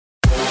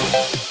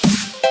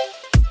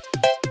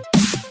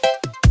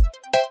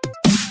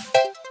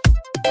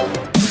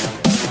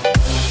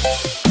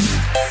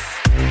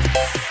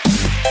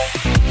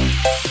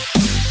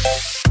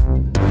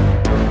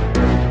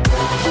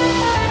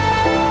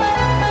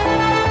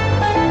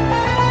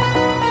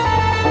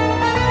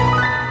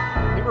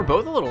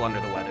both a little under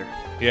the weather.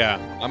 Yeah,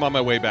 I'm on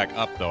my way back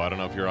up, though. I don't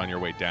know if you're on your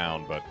way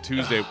down, but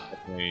Tuesday was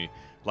definitely,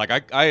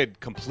 like, I had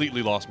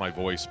completely lost my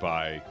voice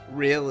by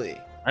Really?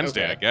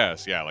 Wednesday, Okay. I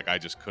guess. Yeah, like, I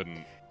just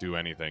couldn't do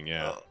anything,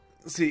 yeah.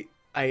 See,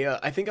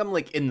 I think I'm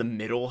like in the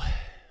middle.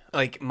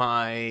 Like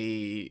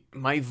my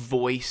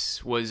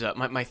voice was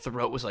my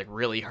throat was like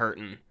really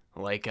hurting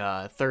like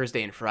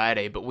Thursday and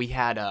Friday, but we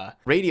had a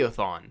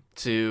radiothon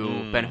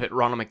to benefit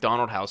Ronald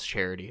McDonald House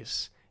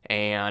charities,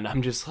 and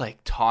I'm just like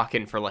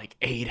talking for like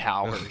 8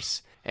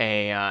 hours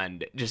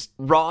and just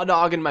raw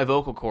dogging my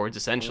vocal cords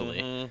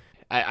essentially.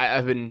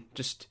 I've been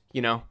just,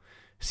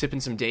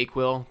 sipping some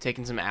Dayquil,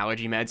 taking some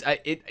allergy meds.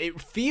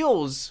 It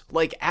feels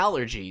like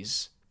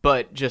allergies,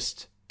 but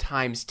just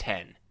times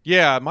 10.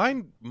 Yeah,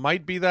 mine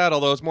might be that,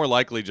 although it's more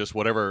likely just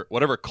whatever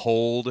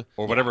cold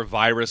or whatever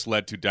virus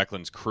led to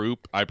Declan's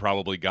croup I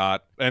probably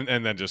got,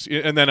 and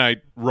then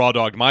I raw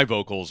dogged my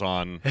vocals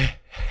on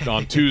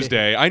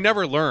Tuesday. I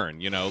never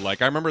learn,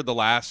 like I remember the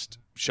last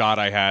shot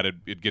I had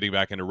at getting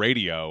back into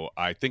radio.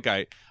 I think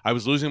I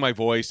was losing my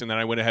voice, and then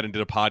I went ahead and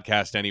did a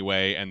podcast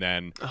anyway, and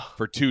then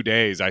for 2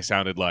 days I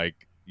sounded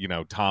like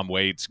Tom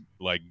Waits,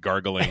 like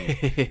gargling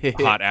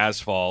hot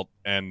asphalt.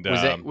 And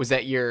was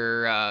that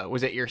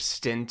your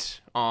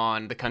stint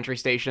on the country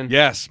station?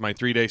 Yes, my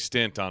 3-day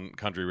stint on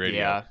country radio.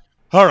 Yeah.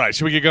 All right,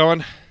 should we get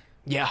going?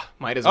 Yeah,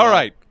 might as well. All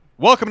right,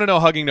 welcome to No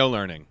Hugging, No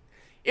Learning.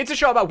 It's a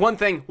show about one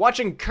thing: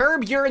 watching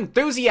Curb Your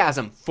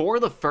Enthusiasm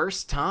for the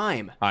first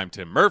time. I'm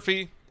Tim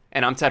Murphy.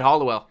 And I'm Ted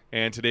Hollowell.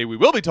 And today we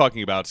will be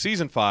talking about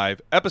Season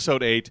 5,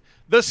 Episode 8,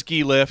 The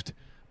Ski Lift.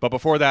 But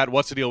before that,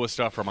 what's the deal with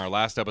stuff from our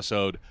last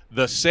episode,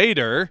 The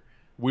Seder?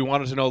 We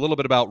wanted to know a little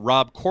bit about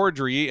Rob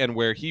Corddry and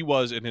where he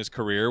was in his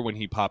career when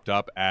he popped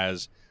up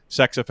as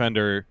sex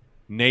offender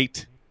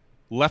Nate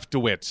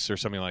Leftowitz or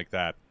something like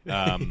that.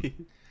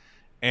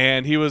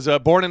 And he was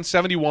born in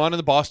 1971 in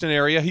the Boston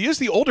area. He is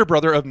the older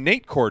brother of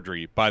Nate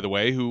Corddry, by the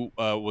way, who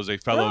was a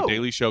fellow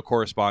Daily Show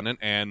correspondent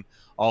and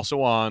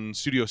also on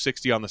Studio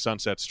 60 on the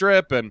Sunset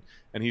Strip, and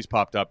he's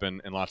popped up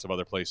in lots of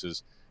other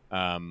places.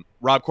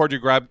 Rob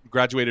Corddry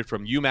graduated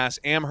from UMass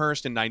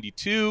Amherst in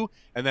 92,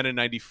 and then in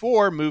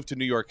 94 moved to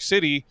New York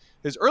City.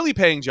 His early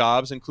paying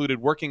jobs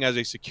included working as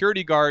a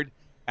security guard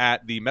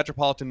at the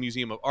Metropolitan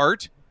Museum of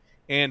Art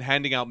and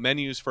handing out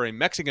menus for a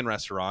Mexican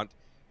restaurant.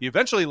 He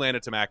eventually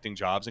landed some acting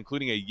jobs,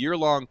 including a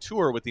year-long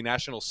tour with the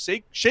National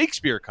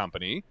Shakespeare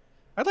Company.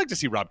 I'd like to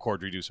see Rob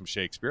Corddry do some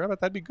Shakespeare. I bet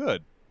that'd be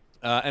good.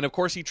 And, of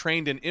course, he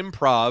trained in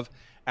improv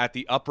at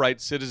the Upright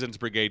Citizens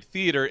Brigade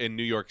Theater in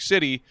New York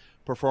City,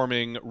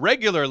 performing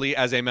regularly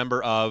as a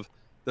member of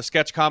the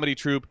sketch comedy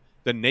troupe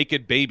The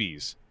Naked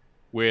Babies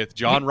with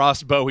John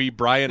Ross Bowie,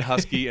 Brian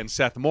Husky, and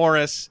Seth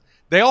Morris.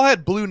 They all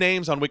had blue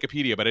names on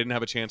Wikipedia, but I didn't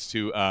have a chance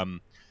to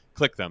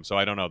click them, so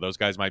I don't know. Those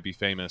guys might be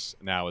famous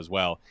now as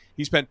well.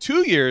 He spent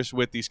 2 years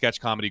with the sketch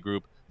comedy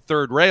group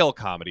Third Rail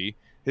Comedy.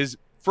 His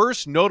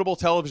first notable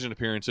television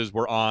appearances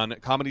were on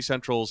Comedy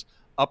Central's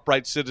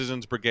Upright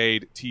Citizens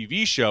Brigade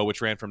TV show,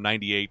 which ran from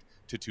 98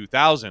 to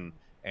 2000.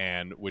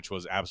 And which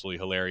was absolutely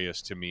hilarious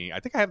to me.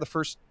 I think I have the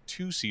first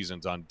 2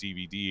 seasons on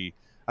DVD.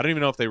 I don't even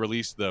know if they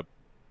released the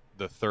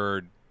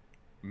third,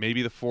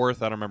 maybe the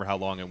fourth. I don't remember how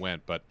long it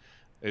went, but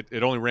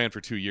it only ran for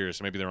 2 years,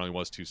 so maybe there only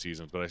was 2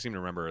 seasons, but I seem to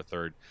remember a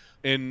third.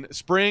 In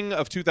spring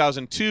of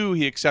 2002,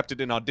 he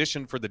accepted an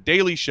audition for The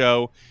Daily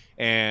Show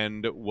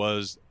and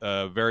was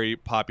a very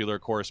popular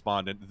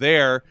correspondent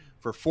there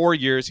for 4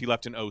 years. He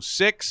left in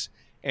 2006.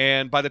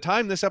 And by the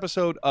time this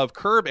episode of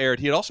Curb aired,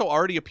 he had also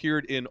already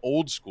appeared in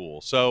Old School.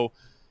 So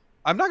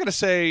I'm not going to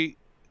say,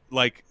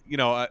 like,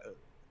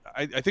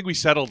 I think we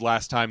settled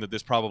last time that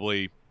this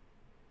probably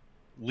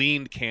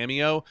leaned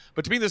cameo,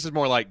 but to me this is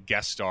more like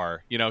guest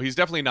star. He's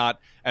definitely not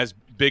as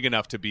big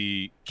enough to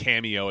be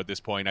cameo at this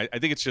point. I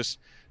think it's just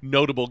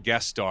notable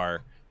guest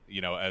star,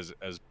 as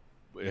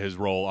his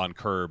role on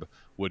Curb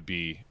would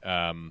be.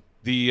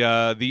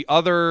 The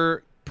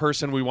other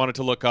person we wanted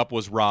to look up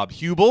was Rob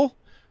Hubel,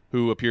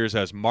 who appears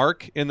as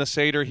Mark in The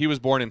Seder. He was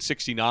born in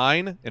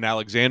 1969 in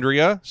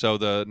Alexandria, so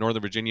the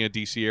Northern Virginia,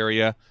 D.C.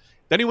 area.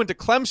 Then he went to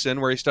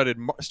Clemson, where he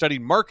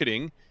studied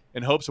marketing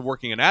in hopes of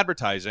working in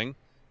advertising.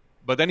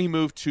 But then he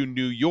moved to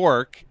New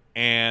York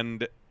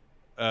and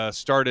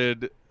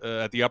started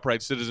at the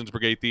Upright Citizens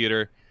Brigade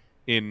Theater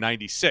in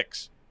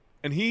 96.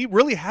 And he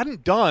really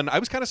hadn't done, I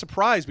was kind of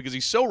surprised because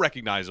he's so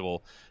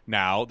recognizable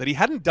now, that he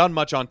hadn't done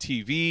much on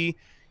TV,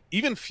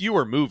 even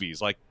fewer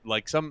movies, like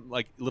some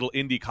like little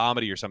indie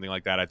comedy or something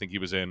like that. I think he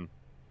was in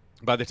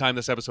by the time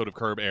this episode of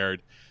Curb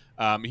aired.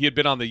 He had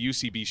been on the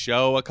UCB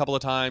show a couple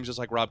of times, just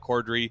like Rob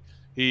Corddry.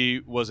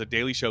 He was a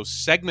Daily Show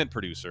segment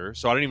producer,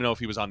 so I don't even know if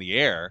he was on the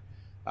air.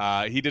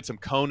 He did some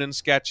Conan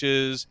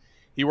sketches.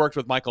 He worked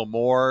with Michael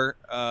Moore.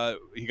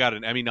 He got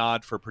an Emmy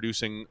nod for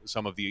producing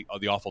some of the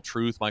Awful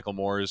Truth, Michael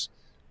Moore's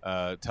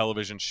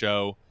television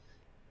show.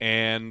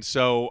 And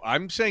so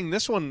I'm saying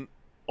this one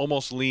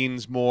almost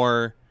leans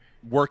more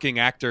working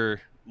actor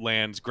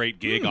land's great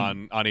gig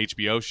on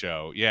HBO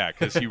show. Yeah,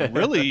 because he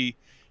really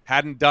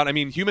hadn't done... I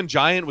mean, Human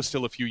Giant was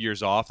still a few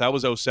years off. That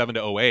was 07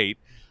 to 08.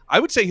 I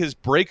would say his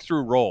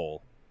breakthrough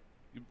role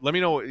let me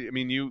know. I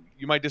mean, you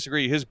might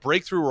disagree. His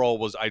breakthrough role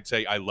was, I'd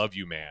say, I Love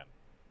You Man.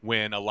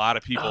 When a lot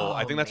of people,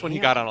 I think that's when he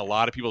got on a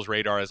lot of people's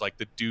radar as like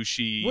the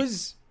douchey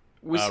was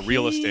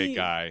real estate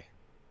guy.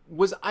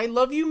 Was I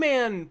Love You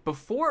Man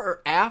before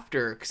or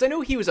after? Because I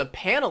know he was a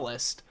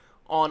panelist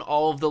on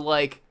all of the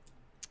like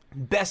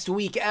best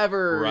week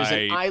evers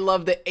Right. and I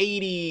love the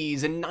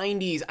 80s and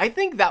 90s. I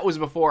think that was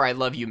before I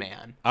Love You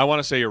Man. I want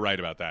to say you're right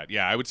about that.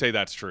 Yeah, I would say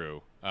that's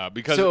true.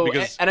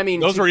 Because and I mean,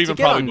 those were even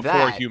probably before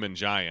that, Human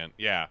Giant.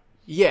 Yeah.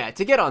 Yeah,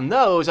 to get on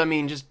those, I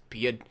mean, just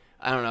be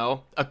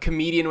a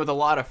comedian with a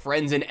lot of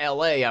friends in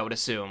LA, I would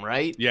assume,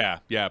 right? Yeah,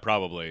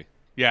 probably.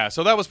 Yeah,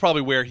 so that was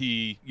probably where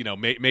he,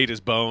 made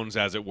his bones,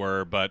 as it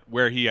were, but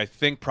where he, I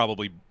think,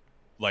 probably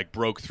like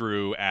broke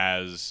through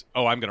as,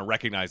 I'm going to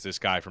recognize this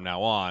guy from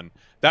now on.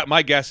 That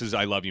my guess is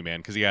I Love You Man,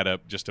 because he had a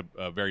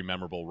very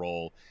memorable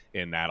role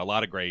in that. There's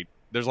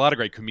a lot of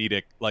great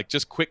comedic, like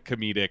just quick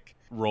comedic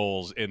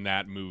roles in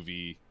that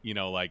movie.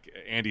 Like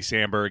Andy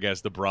Samberg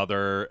as the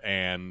brother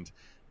and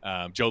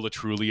Joe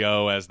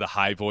Latrulio as the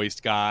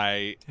high-voiced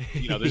guy.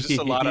 There's just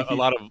a lot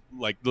of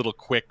like little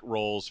quick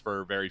roles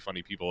for very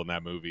funny people in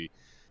that movie.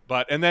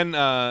 And then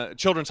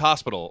Children's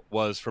Hospital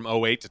was from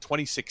 2008 to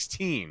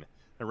 2016.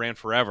 It ran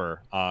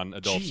forever on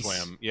Adult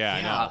Swim. Yeah,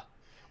 I know.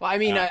 Well, I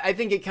mean, I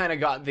think it kind of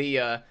got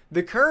the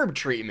Curb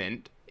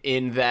treatment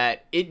in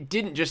that it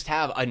didn't just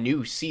have a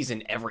new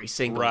season every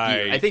single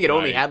year. I think it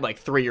only had like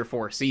 3 or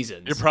 4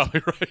 seasons. You're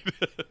probably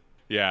right.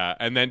 Yeah,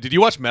 and then did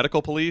you watch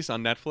Medical Police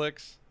on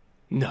Netflix?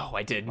 No,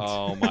 I didn't.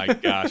 Oh my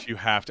gosh, you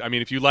have to. I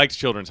mean, if you liked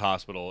Children's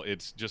Hospital,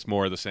 it's just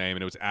more of the same,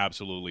 and it was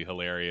absolutely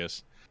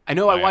hilarious. I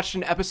know I watched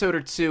an episode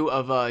or two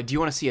of Do You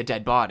Want to See a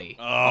Dead Body?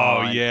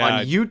 On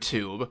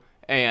YouTube,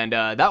 and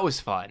that was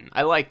fun.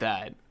 I like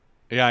that.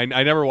 Yeah, I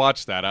never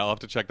watched that. I'll have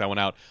to check that one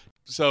out.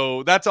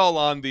 So that's all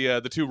on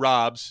the two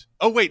Robs.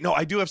 Oh, wait, no,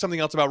 I do have something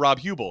else about Rob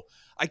Hubel.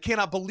 I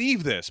cannot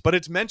believe this, but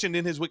it's mentioned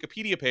in his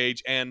Wikipedia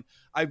page, and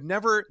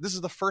this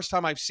is the first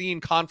time I've seen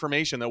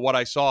confirmation that what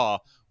I saw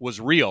was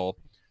real.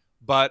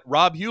 But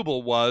Rob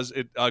Hubel was,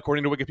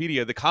 according to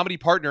Wikipedia, the comedy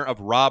partner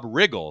of Rob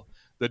Riggle.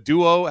 The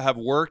duo have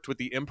worked with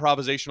the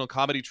improvisational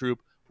comedy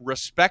troupe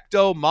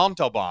Respecto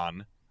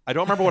Montalban. I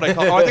don't remember what I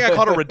called it. I think I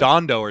called it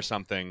Redondo or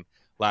something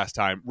last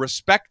time.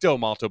 Respecto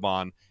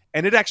Montalban.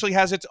 And it actually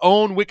has its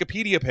own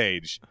Wikipedia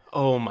page.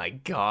 Oh my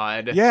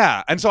God.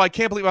 Yeah. And so I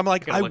can't believe, I'm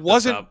like, I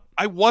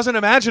wasn't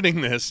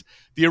imagining this.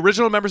 The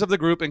original members of the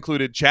group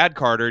included Chad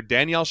Carter,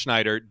 Danielle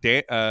Schneider,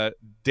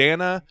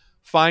 Dana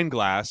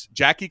Fineglass,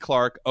 Jackie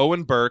Clark,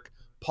 Owen Burke,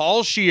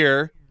 Paul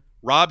Scheer,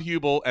 Rob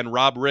Hubel, and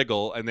Rob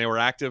Riggle, and they were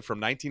active from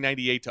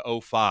 1998 to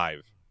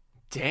 2005.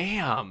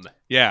 Damn.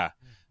 Yeah.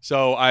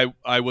 So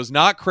I was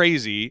not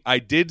crazy. I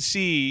did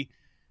see.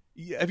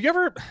 Have you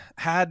ever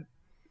had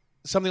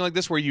something like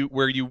this where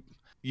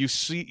you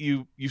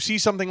see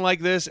something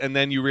like this and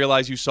then you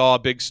realize you saw a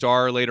big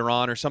star later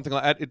on or something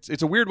like that?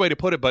 It's a weird way to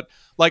put it, but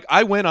like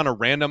I went on a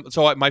random.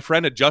 So my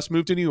friend had just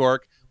moved to New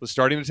York, was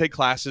starting to take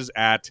classes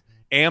at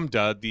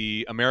AMDA,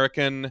 the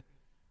American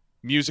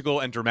Musical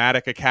and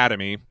Dramatic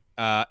Academy.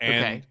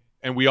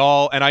 And we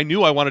all, and I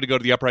knew I wanted to go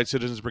to the Upright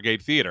Citizens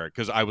Brigade Theater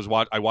because I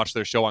watched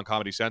their show on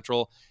Comedy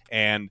Central,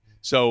 and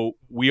so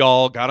we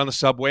all got on the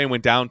subway and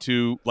went down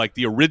to like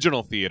the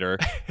original theater.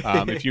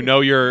 If you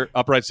know your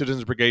Upright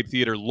Citizens Brigade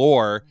Theater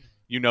lore,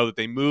 you know that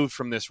they moved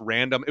from this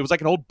random. It was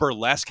like an old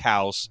burlesque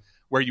house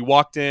where you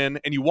walked in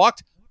and you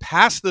walked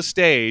past the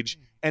stage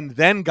and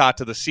then got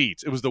to the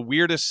seats. It was the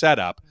weirdest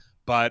setup.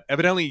 But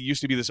evidently it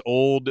used to be this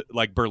old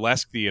like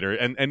burlesque theater.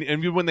 And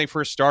even when they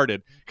first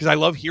started, because I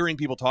love hearing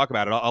people talk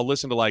about it, I'll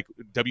listen to like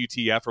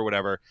WTF or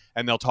whatever,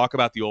 and they'll talk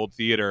about the old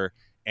theater,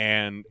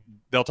 and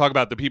they'll talk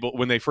about the people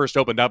when they first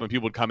opened up and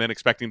people would come in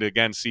expecting to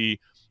again see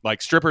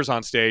like strippers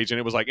on stage, and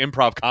it was like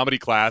improv comedy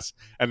class,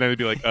 and then they'd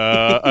be like,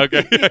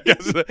 okay, I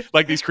guess,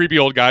 like these creepy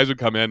old guys would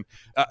come in.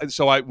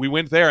 So we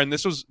went there, and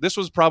this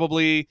was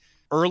probably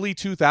early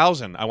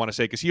 2000, I want to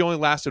say, because he only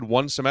lasted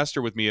one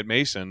semester with me at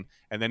Mason,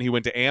 and then he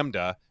went to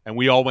AMDA, and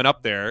we all went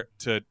up there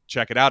to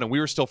check it out, and we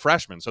were still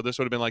freshmen, so this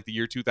would have been like the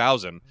year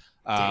 2000.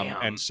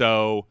 And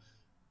so,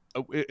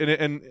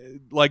 and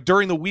like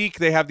during the week,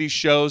 they have these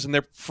shows, and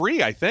they're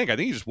free, I think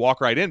you just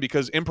walk right in,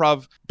 because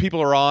improv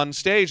people are on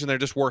stage, and they're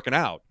just working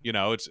out.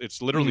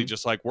 It's literally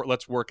just like,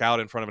 let's work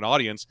out in front of an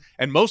audience,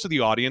 and most of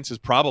the audience is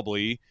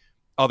probably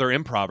other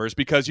improvers,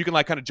 because you can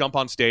like kind of jump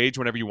on stage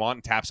whenever you want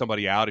and tap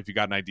somebody out if you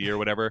got an idea or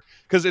whatever,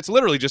 because it's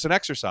literally just an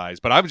exercise.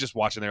 But I was just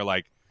watching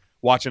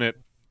it,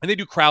 and they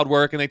do crowd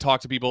work and they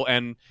talk to people,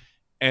 and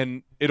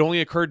it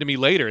only occurred to me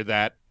later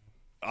that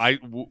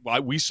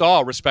we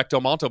saw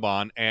Respecto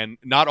Montalban, and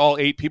not all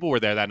 8 people were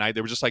there that night.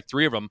 There were just like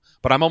 3 of them,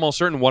 but I'm almost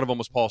certain one of them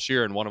was Paul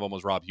Scheer and one of them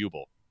was Rob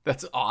Hubel.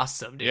 That's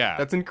awesome, dude. Yeah,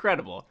 that's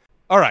incredible.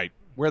 All right,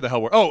 where the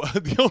hell were? Oh,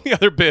 the only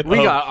other bit we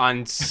got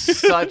on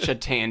such a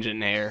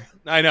tangent there.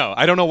 I know.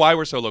 I don't know why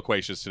we're so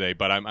loquacious today,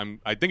 but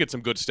I think it's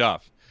some good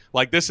stuff.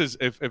 Like this is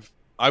if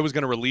I was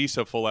going to release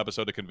a full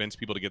episode to convince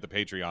people to get the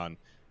Patreon,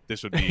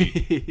 this would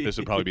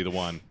probably be the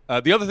one.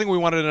 The other thing we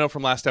wanted to know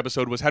from last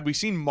episode was, had we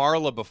seen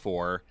Marla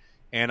before?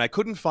 and I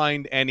couldn't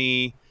find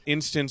any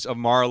instance of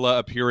Marla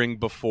appearing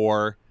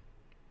before,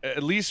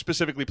 at least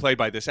specifically played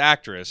by this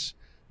actress.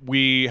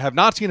 We have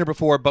not seen her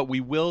before, but we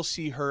will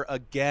see her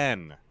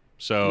again.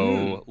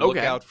 So look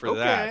out for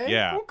that.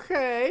 Yeah.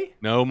 Okay.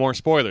 No more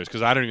spoilers,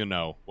 because I don't even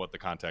know what the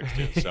context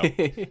is. So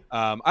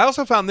I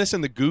also found this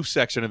in the goof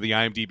section of the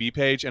IMDb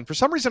page, and for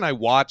some reason I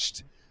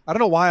don't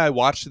know why I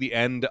watched the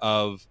end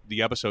of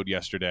the episode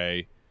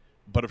yesterday,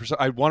 but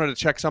I wanted to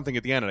check something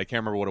at the end, and I can't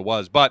remember what it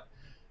was. But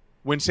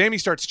when Sammy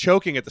starts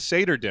choking at the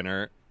Seder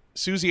dinner,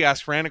 Susie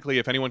asks frantically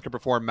if anyone could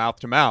perform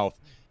mouth-to-mouth,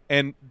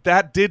 and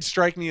that did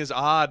strike me as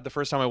odd the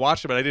first time I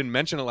watched it, but I didn't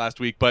mention it last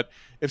week. But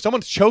if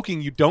someone's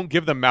choking, you don't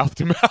give them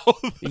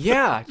mouth-to-mouth.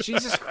 Yeah,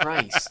 Jesus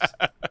Christ.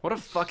 What a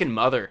fucking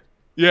mother.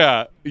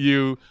 Yeah,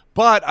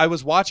 but I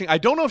was watching. I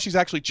don't know if she's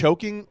actually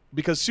choking,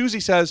 because Susie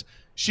says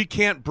she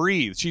can't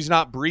breathe. She's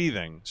not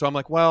breathing. So I'm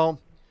like, well,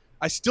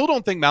 I still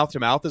don't think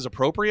mouth-to-mouth is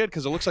appropriate,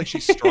 because it looks like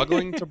she's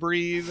struggling to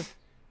breathe.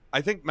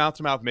 I think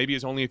mouth-to-mouth maybe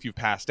is only if you've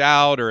passed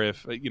out, or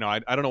if, I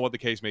don't know what the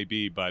case may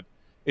be, but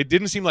it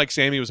didn't seem like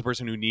Sammy was the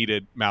person who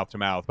needed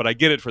mouth-to-mouth. But I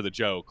get it for the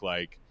joke,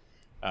 like,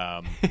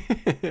 but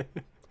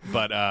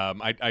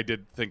I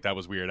did think that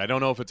was weird. I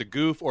don't know if it's a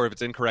goof or if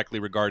it's incorrectly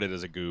regarded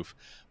as a goof.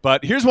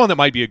 But here's one that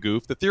might be a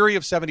goof. The Theory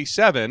of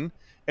 77,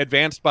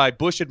 advanced by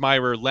Bush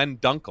admirer Len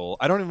Dunkel.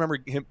 I don't even remember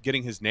him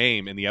getting his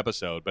name in the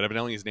episode, but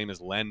evidently his name is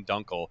Len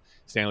Dunkel,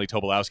 Stanley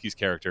Tobolowsky's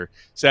character,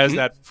 says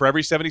that for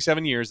every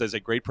 77 years, there's a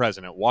great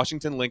president: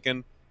 Washington,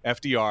 Lincoln,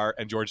 FDR,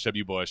 and George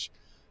W. Bush.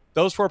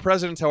 Those 4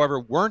 presidents,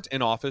 however, weren't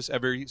in office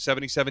every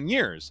 77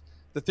 years.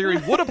 The theory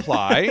would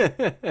apply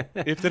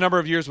if the number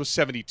of years was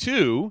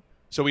 72,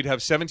 so we'd have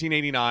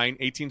 1789,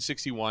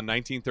 1861,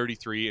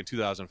 1933, and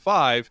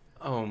 2005.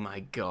 Oh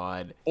my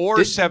God.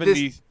 Or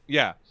 70.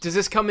 Yeah. Does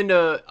this come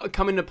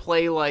into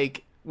play,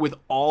 like, with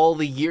all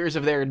the years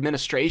of their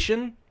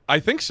administration? I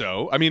think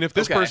so. I mean, if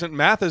this person,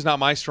 math is not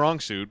my strong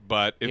suit,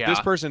 but if this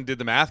person did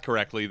the math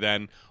correctly,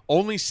 then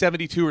only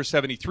 72 or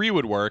 73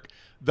 would work,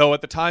 though at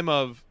the time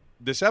of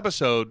this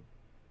episode,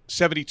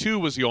 72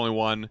 was the only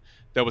one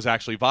that was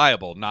actually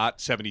viable, not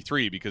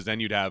 73, because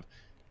then you'd have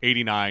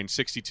 89,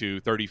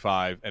 62,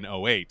 35, and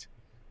 08.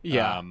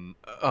 Yeah.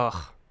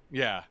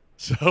 Yeah.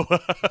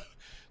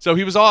 So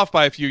he was off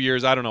by a few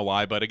years. I don't know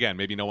why, but again,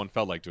 maybe no one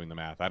felt like doing the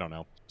math. I don't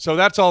know. So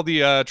that's all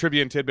the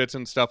trivia and tidbits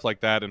and stuff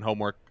like that, and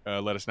homework.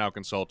 Let us now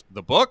consult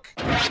the book.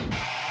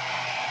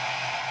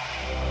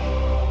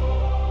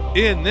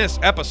 In this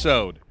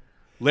episode,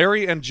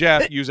 Larry and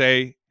Jeff use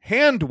a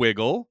hand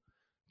wiggle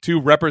to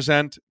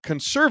represent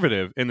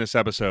conservative in this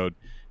episode.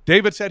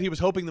 David said he was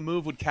hoping the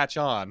move would catch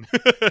on.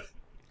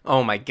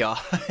 Oh my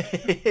God.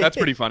 That's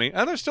pretty funny.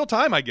 And there's still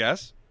time, I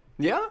guess.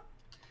 Yeah,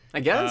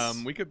 I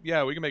guess. We could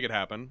make it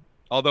happen.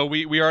 Although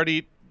we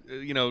already,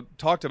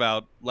 talked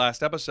about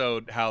last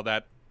episode how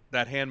that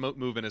hand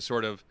movement has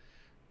sort of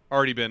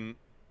already been,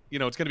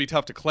 it's going to be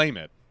tough to claim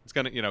it. It's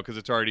going to, because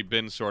it's already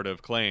been sort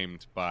of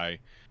claimed by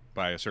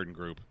a certain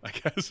group, I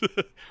guess,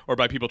 or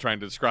by people trying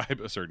to describe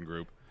a certain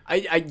group.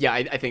 I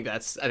think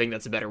that's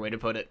a better way to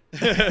put it.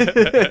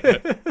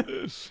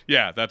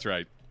 Yeah, that's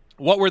right.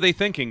 What were they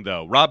thinking,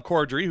 though? Rob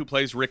Corddry, who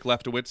plays Rick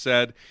Leftowitz,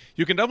 said,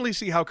 "You can definitely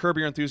see how Curb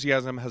Your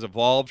Enthusiasm has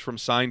evolved from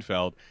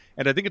Seinfeld,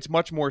 and I think it's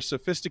much more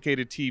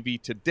sophisticated TV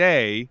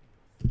today."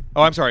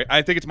 Oh, I'm sorry.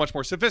 I think it's much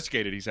more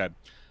sophisticated, he said.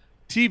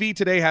 "TV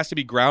today has to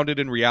be grounded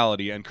in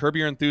reality, and Curb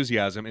Your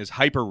Enthusiasm is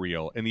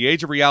hyper-real. In the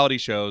age of reality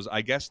shows,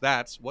 I guess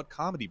that's what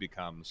comedy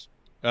becomes."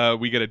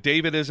 We get a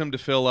Davidism to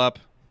fill up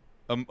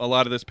a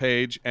lot of this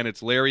page, and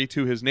it's Larry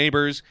to his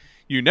neighbors.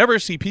 "You never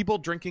see people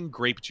drinking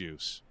grape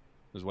juice,"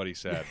 is what he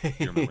said, if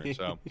you remember.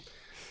 So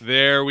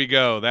there we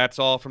go. That's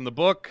all from the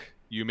book.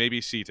 You may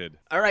be seated.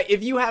 All right.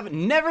 If you have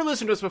never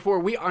listened to us before,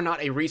 we are not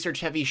a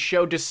research-heavy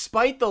show,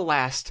 despite the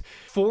last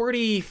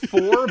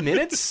 44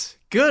 minutes.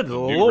 Good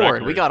Lord.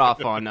 Record. We got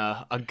off on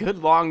a good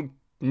long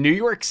New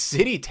York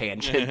City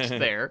tangent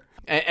there.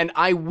 And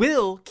I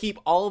will keep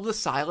all of the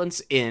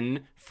silence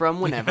in from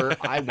whenever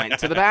I went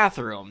to the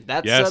bathroom.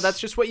 That's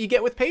just what you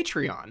get with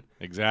Patreon.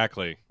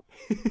 Exactly.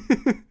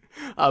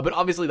 But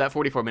obviously that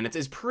 44 minutes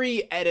is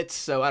pre-edits,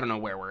 so I don't know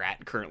where we're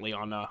at currently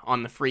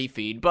on the free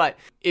feed. But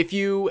if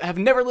you have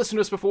never listened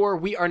to us before,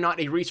 we are not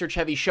a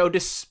research-heavy show,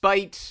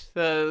 despite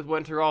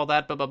went through all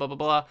that, blah, blah, blah, blah,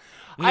 blah.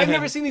 I've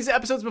never seen these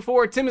episodes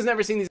before. Tim has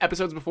never seen these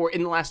episodes before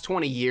in the last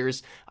 20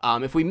 years.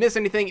 If we miss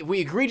anything, if we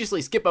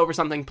egregiously skip over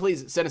something,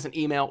 please send us an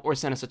email or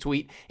send us a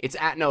tweet. It's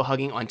at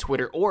NoHugging on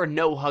Twitter, or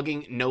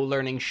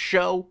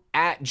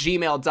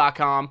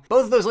nohugging@gmail.com.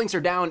 Both of those links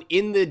are down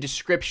in the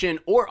description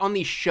or on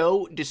the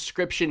show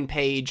description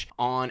page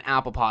on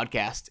Apple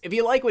Podcasts. If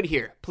you like what you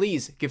hear,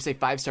 please give us a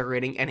 5-star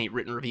rating and a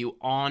written review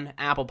on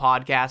Apple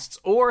Podcasts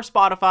or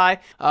Spotify,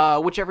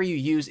 whichever you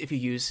use, if you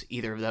use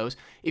either of those.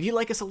 If you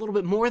like us a little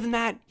bit more than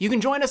that, you can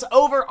join us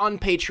over on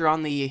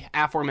Patreon, the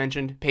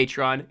aforementioned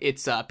Patreon.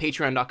 It's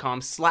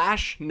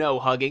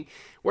patreon.com/nohugging,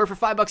 where for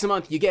 $5 a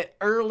month, you get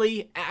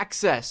early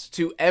access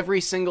to every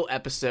single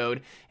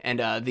episode, and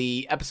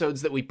the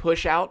episodes that we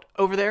push out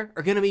over there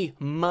are going to be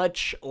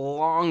much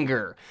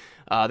longer.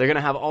 They're going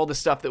to have all the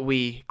stuff that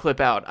we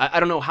clip out. I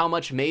don't know how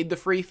much made the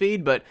free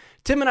feed, but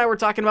Tim and I were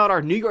talking about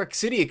our New York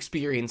City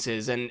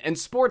experiences and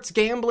sports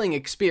gambling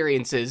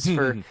experiences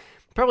for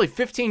probably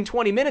 15,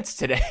 20 minutes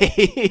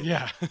today.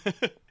 Yeah.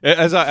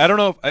 I don't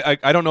know if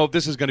I don't know if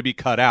this is going to be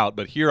cut out,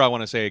 but here I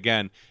want to say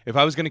again, if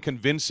I was going to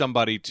convince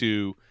somebody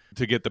to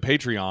get the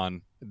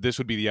Patreon, this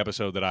would be the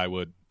episode that I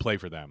would play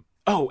for them.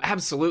 Oh,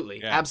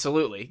 absolutely. Yeah.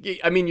 Absolutely.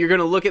 I mean, you're going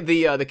to look at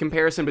the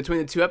comparison between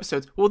the two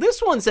episodes. Well, this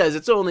one says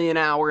it's only an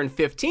hour and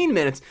 15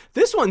 minutes.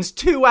 This one's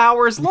 2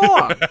 hours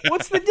long.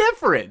 What's the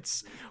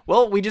difference?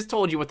 Well, we just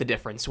told you what the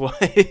difference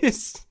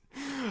was.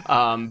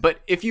 But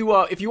if you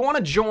want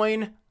to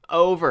join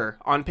over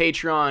on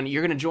Patreon,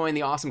 you're going to join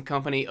the awesome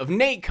company of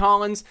Nate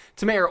Collins,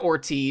 Tamara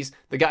Ortiz,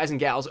 the guys and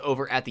gals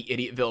over at the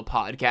Idiotville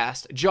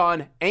podcast,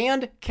 John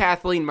and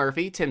Kathleen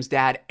Murphy, Tim's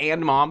dad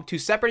and mom, 2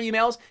 separate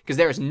emails because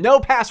there is no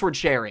password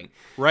sharing.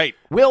 Right.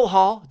 Will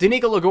Hall,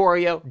 Danica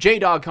Ligorio,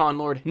 J-Dog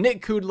Conlord,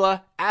 Nick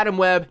Kudla, Adam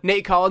Webb,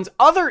 Nate Collins,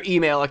 other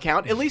email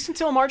account, at least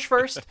until March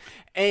 1st,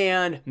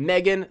 and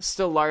Megan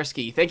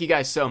Stolarski. Thank you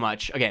guys so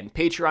much. Again,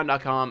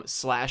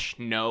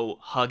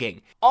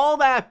 patreon.com/nohugging. All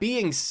that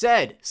being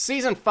said,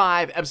 Season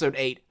 5, Episode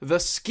 8, The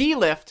Ski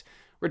Lift,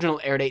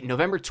 original air date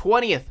November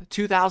 20th,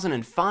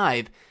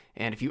 2005.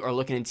 And if you are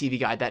looking in TV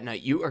Guide that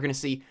night, you are going to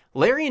see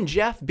Larry and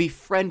Jeff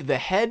befriend the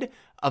head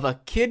of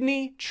a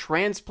kidney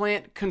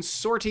transplant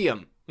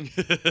consortium.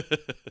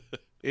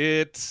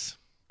 It's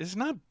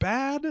not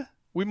bad.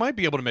 We might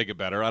be able to make it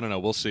better. I don't know.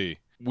 We'll see.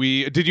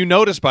 Did you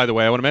notice, by the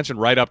way, I want to mention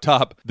right up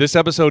top, this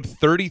episode,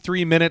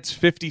 33 minutes,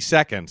 50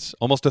 seconds,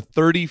 almost a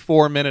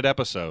 34-minute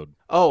episode.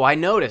 Oh, I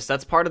noticed.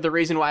 That's part of the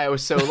reason why I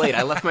was so late.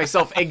 I left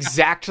myself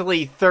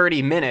exactly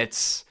 30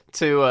 minutes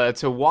to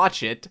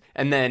watch it,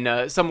 and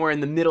then somewhere in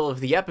the middle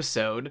of the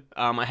episode,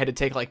 I had to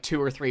take like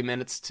 2 or 3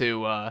 minutes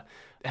to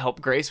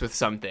help Grace with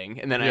something,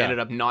 and then I ended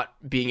up not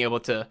being able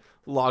to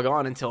log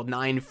on until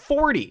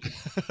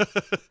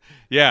 9:40.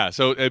 Yeah,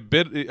 so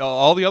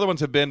all the other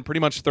ones have been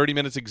pretty much 30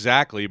 minutes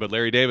exactly, but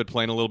Larry David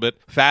playing a little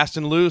bit fast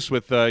and loose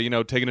with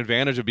taking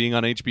advantage of being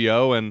on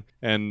HBO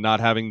and not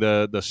having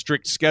the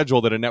strict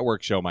schedule that a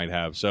network show might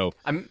have. So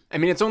I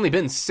mean, it's only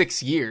been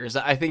 6 years.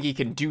 I think he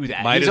can do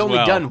that. He's only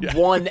done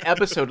one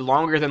episode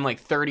longer than like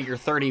 30 or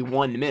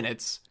 31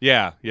 minutes.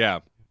 Yeah.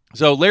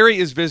 So Larry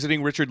is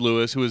visiting Richard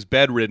Lewis, who is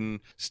bedridden,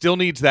 still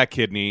needs that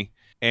kidney,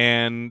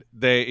 and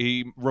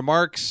he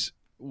remarks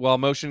while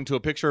motioning to a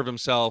picture of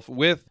himself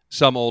with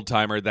some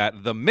old-timer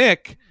that the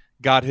Mick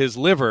got his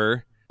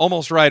liver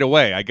almost right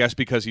away, I guess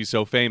because he's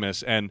so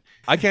famous. And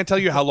I can't tell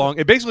you how long.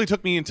 It basically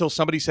took me until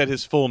somebody said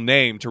his full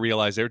name to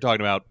realize they were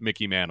talking about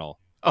Mickey Mantle.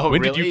 Oh,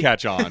 when really? did you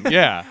catch on?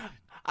 Yeah.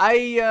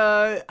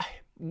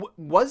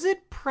 Was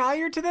it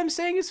prior to them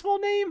saying his full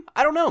name?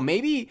 I don't know.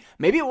 Maybe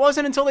it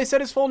wasn't until they said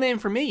his full name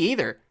for me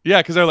either.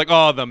 Yeah, because they're like,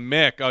 oh, the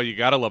Mick. Oh, you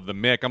got to love the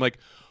Mick. I'm like,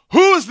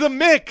 who's the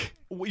Mick?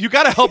 You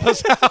got to help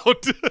us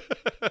out.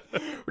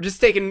 We're just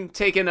taking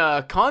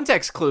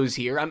context clues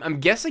here. I'm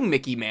guessing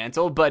Mickey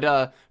Mantle,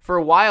 but for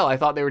a while I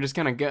thought they were just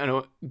kind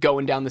of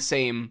going down the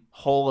same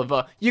hole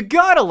of you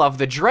gotta love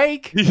the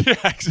Drake. Yeah,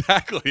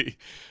 exactly.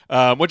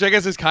 Which I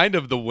guess is kind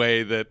of the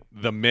way that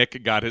the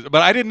Mick got his.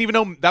 But I didn't even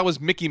know that was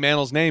Mickey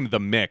Mantle's name. The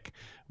Mick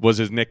was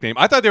his nickname.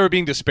 I thought they were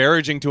being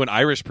disparaging to an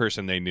Irish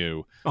person they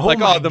knew. Oh like,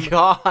 my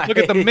God. Look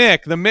at the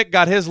Mick. The Mick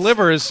got his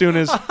liver as soon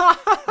as.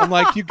 I'm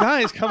like, you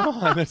guys, come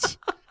on.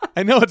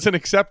 I know it's an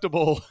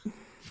acceptable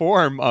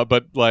form,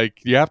 but like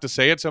you have to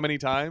say it so many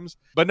times.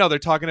 But no, they're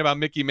talking about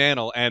Mickey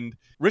Mantle, and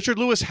Richard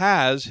Lewis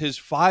has his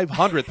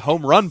 500th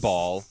home run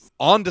ball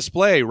on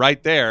display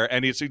right there,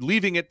 and he's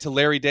leaving it to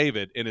Larry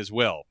David in his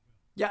will.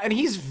 Yeah, and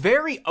he's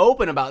very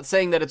open about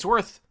saying that it's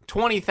worth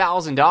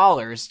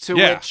 $20,000, to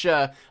which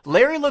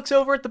Larry looks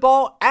over at the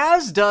ball,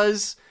 as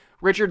does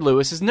Richard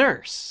Lewis's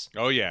nurse.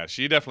 Oh yeah,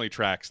 she definitely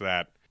tracks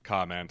that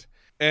comment.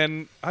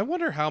 And I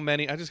wonder how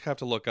many, I just have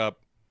to look up,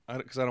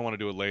 because I don't want to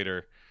do it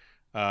later,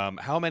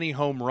 how many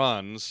home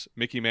runs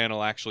Mickey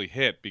Mantle actually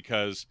hit,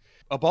 because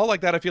a ball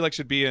like that I feel like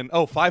should be in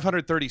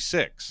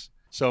 536.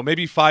 So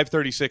maybe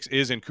 536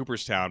 is in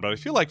Cooperstown, but I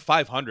feel like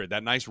 500,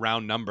 that nice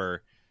round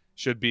number,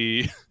 should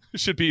be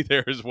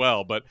there as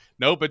well. But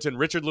nope, it's in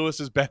Richard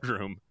Lewis's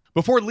bedroom.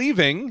 Before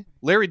leaving,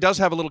 Larry does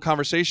have a little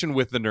conversation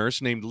with the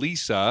nurse named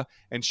Lisa,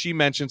 and she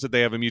mentions that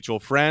they have a mutual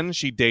friend.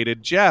 She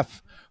dated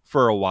Jeff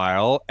for a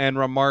while and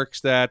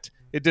remarks that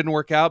it didn't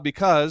work out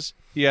because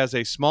he has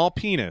a small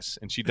penis,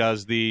 and she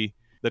does the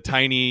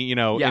tiny,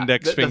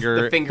 index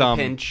finger, the finger thumb.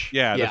 pinch.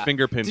 Yeah, the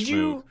finger pinch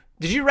move.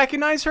 Did you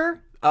recognize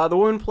her? The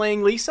woman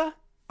playing Lisa?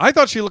 I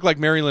thought she looked like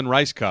Marilyn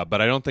Rice Cub, but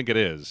I don't think it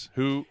is.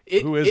 Who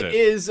is it? It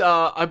is,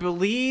 I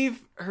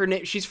believe her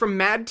name. She's from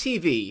Mad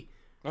TV.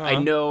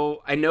 Uh-huh.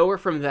 I know her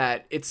from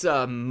that. It's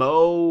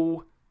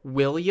Mo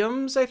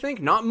Williams, I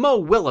think, not Mo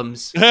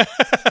Willems. I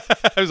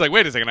was like,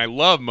 wait a second, I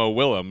love Mo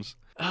Willems.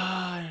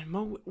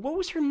 What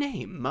was her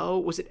name?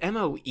 Was it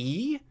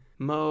MOE?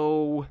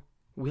 Mo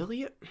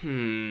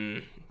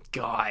William?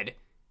 God.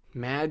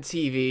 Mad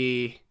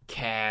TV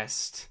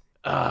cast.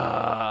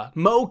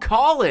 Mo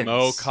Collins.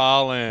 Mo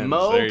Collins.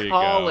 Mo There you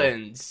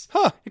Collins.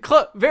 Huh.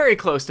 Very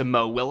close to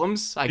Mo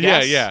Willems, I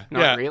guess. Yeah.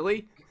 Not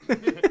really.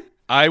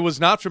 I was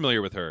not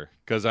familiar with her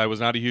because I was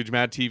not a huge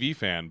Mad TV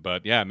fan.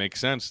 But yeah, it makes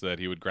sense that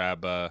he would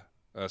grab a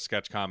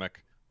sketch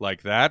comic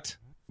like that.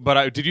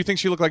 But did you think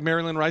she looked like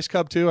Marilyn Rice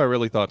Cub too? I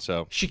really thought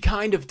so. She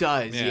kind of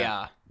does,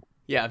 yeah.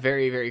 Yeah,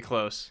 very, very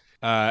close.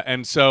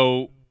 And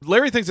so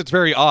Larry thinks it's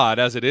very odd,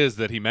 as it is,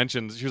 that he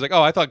mentions. She was like,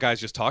 "Oh, I thought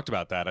guys just talked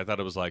about that. I thought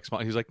it was like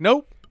small." He was like,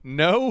 "Nope,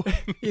 no."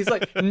 He's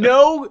like,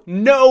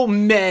 no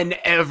men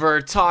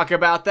ever talk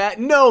about that.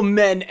 No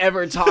men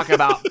ever talk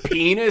about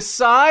penis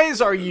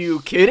size. Are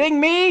you kidding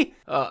me?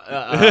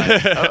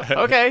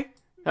 Okay,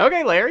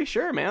 Larry,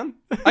 sure, man.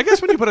 I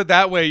guess when you put it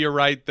that way, you're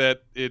right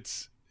that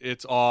it's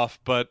off,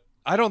 but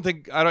I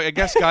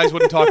guess guys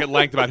wouldn't talk at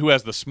length about who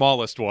has the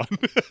smallest one.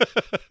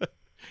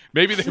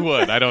 Maybe they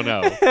would. I don't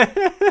know.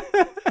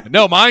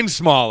 No, mine's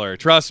smaller.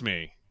 Trust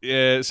me.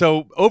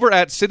 So over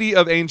at City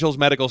of Angels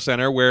Medical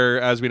Center,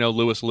 where, as we know,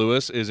 Lewis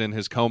Lewis is in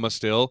his coma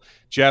still,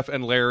 Jeff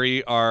and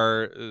Larry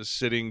are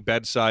sitting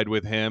bedside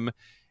with him.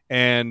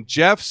 And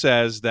Jeff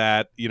says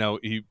that,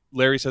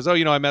 Larry says, "Oh,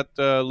 I met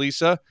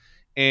Lisa,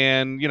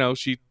 and,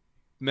 she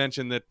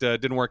mentioned that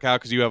didn't work out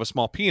because you have a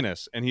small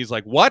penis." And he's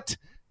like, "What?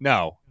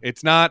 No,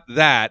 it's not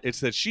that. It's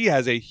that she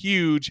has a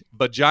huge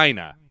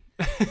vagina."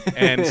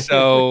 And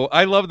so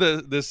I love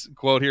this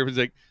quote here. It's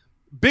like,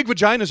 "Big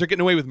vaginas are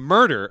getting away with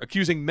murder,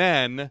 accusing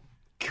men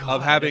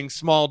of having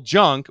small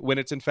junk when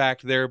it's in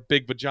fact their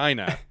big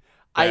vagina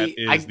that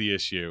is the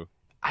issue."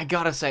 I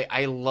gotta say,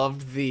 I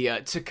loved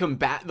the to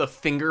combat the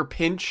finger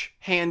pinch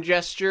hand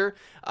gesture.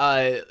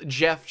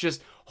 Jeff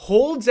just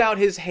holds out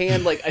his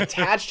hand like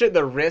attached at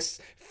the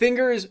wrist,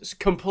 fingers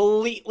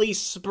completely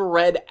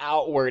spread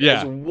outward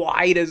as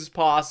wide as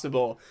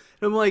possible.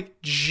 And I'm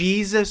like,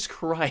 Jesus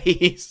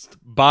Christ!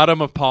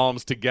 Bottom of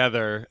palms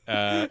together,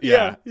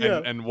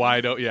 and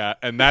wide open,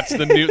 and that's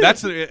the new.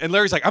 And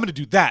Larry's like, "I'm gonna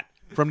do that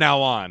from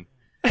now on."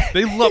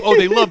 They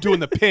love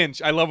doing the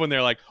pinch. I love when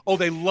they're like, "Oh,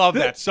 they love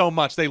that so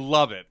much, they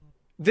love it."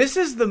 This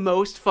is the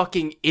most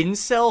fucking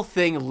incel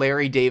thing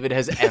Larry David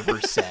has ever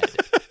said.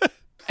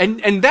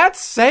 and that's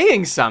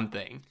saying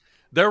something.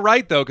 They're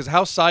right, though, because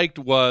how psyched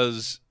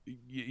was,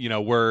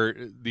 were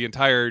the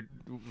entire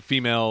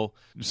female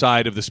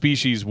side of the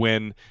species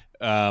when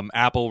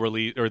Apple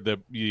released, or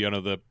the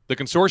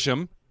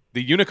consortium,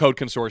 the Unicode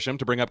consortium,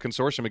 to bring up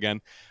consortium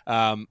again,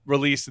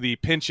 released the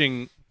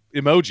pinching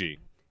emoji.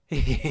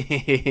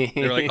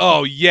 They're like,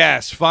 "Oh,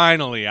 yes,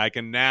 finally, I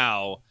can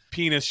now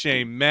penis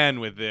shame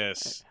men with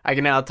this. I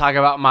can now talk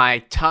about my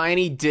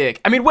tiny dick."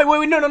 I mean, wait,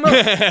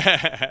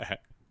 no.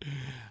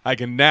 I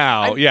can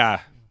now,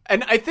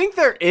 And I think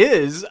there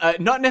is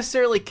not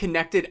necessarily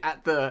connected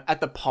at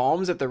the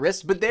palms, at the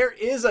wrist, but there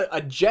is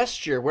a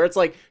gesture where it's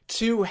like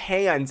two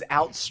hands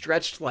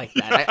outstretched like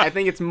that. I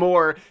think it's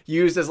more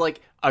used as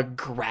like a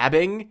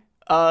grabbing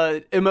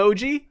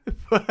emoji.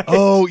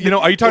 Oh,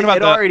 are you talking about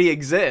it already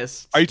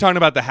exists. Are you talking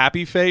about the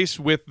happy face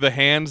with the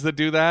hands that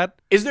do that?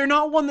 Is there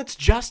not one that's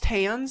just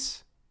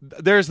hands?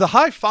 There's the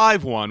high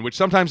five one, which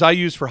sometimes I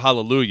use for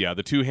hallelujah.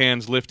 The two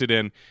hands lifted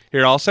in.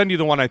 Here, I'll send you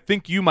the one I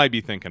think you might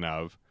be thinking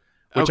of.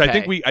 Which okay.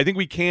 I think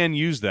we can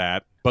use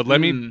that, but let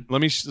me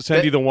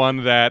send you the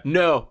one that.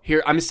 No,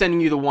 here I'm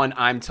sending you the one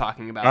I'm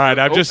talking about. All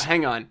right,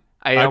 hang on.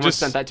 I almost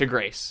sent that to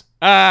Grace.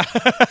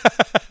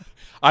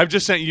 I've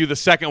just sent you the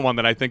second one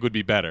that I think would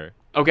be better.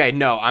 Okay,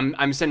 no,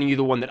 I'm sending you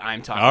the one that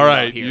I'm talking about. All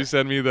right, here. You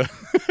send me the.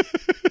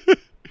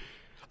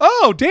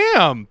 Oh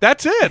damn!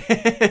 That's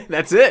it.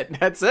 That's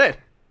it.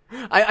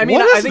 I mean,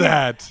 what is I think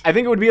that? I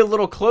think it would be a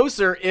little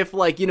closer if,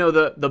 like,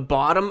 the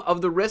bottom of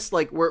the wrist,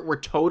 like we're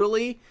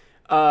totally.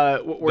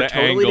 We're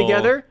totally angle.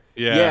 Together.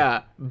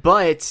 Yeah.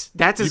 But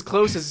that's as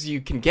close as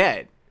you can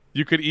get.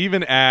 You could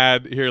even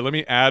add, here, let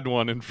me add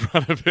one in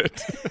front of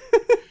it.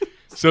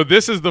 So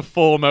this is the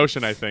full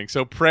motion, I think.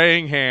 So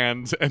praying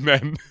hands and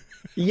then.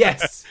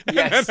 Yes. And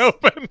then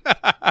open.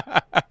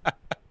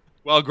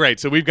 Well, great.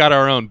 So we've got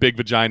our own big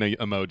vagina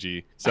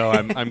emoji. So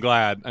I'm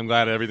glad. I'm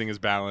glad everything is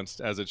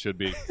balanced as it should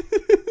be.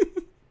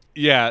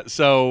 Yeah.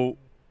 So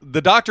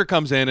the doctor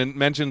comes in and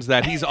mentions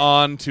that he's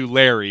on to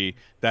Larry,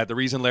 that the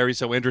reason Larry's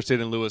so interested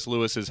in Lewis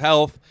Lewis's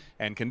health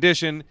and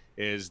condition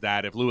is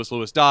that if Lewis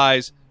Lewis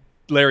dies,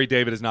 Larry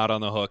David is not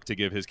on the hook to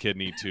give his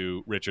kidney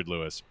to Richard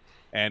Lewis.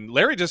 And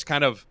Larry just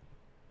kind of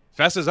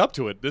fesses up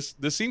to it. This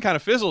scene kind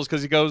of fizzles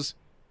because he goes,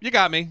 "You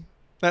got me.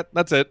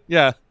 That's it."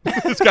 Yeah.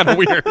 It's kind of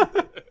weird.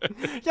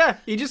 Yeah,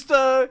 he just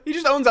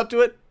owns up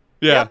to it.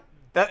 Yeah.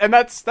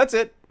 That's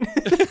it.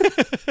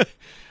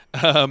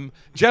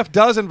 Jeff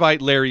does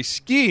invite Larry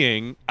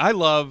skiing. I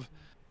love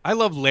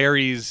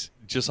Larry's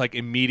just like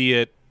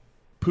immediate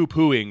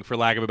poo-pooing, for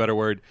lack of a better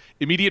word,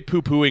 immediate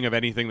poo-pooing of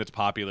anything that's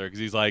popular, because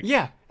he's like,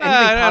 anything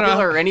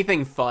popular or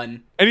anything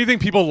fun, anything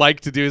people like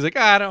to do. He's like,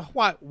 I don't.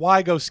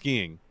 Why go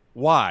skiing?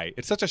 Why?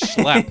 It's such a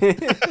schlep.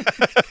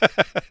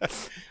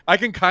 I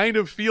can kind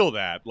of feel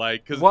that,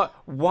 like, because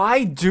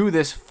why do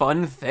this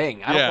fun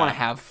thing? I don't want to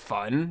have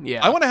fun.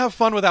 Yeah, I want to have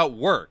fun without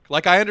work.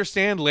 Like, I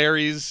understand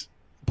Larry's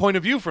point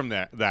of view from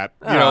that.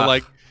 You know,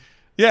 like,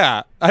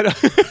 Yeah, I don't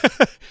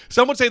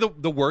some would say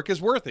the work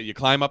is worth it. You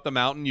climb up the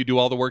mountain, you do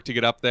all the work to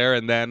get up there,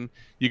 and then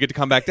you get to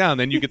come back down.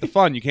 Then you get the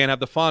fun. You can't have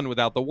the fun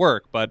without the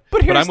work. But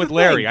here's I'm with the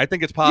Larry. thing. I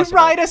think it's possible.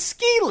 You ride a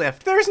ski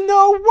lift. There's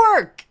no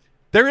work.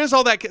 There is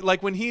all that,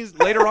 like when he's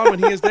later on when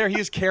he is there, he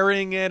is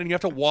carrying it, and you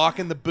have to walk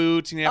in the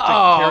boots, and you have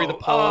to carry the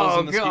poles.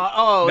 And the ski.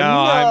 God.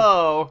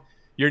 No.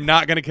 You're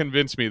not going to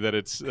convince me that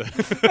it's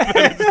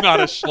that it's not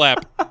a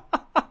schlep.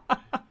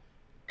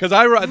 Because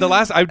I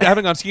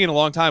haven't gone skiing in a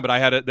long time,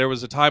 but there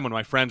was a time when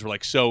my friends were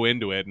like so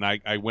into it, and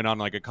I went on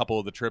like a couple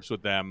of the trips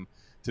with them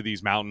to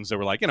these mountains that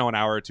were like, an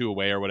hour or two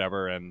away or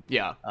whatever, and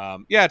yeah,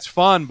 it's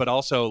fun, but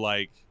also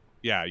like,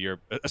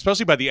 you're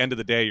especially by the end of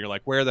the day, you're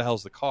like, where the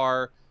hell's the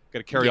car? Got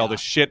to carry all this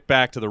shit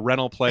back to the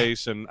rental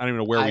place, and I don't even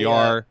know where we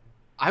are.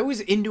 I was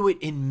into it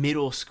in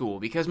middle school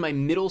because my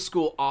middle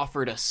school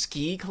offered a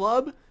ski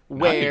club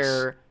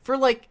where for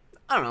like,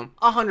 I don't know,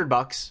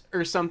 $100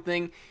 or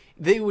something,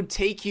 they would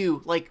take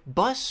you like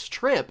bus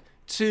trip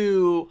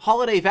to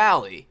Holiday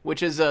Valley,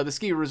 which is the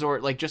ski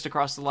resort like just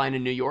across the line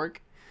in New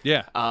York.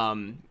 Yeah.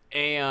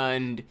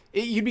 And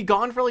you'd be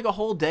gone for like a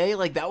whole day.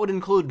 Like that would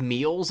include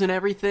meals and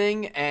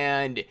everything,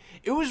 and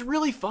it was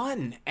really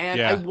fun.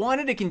 And I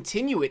wanted to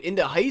continue it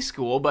into high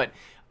school, but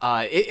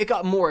it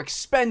got more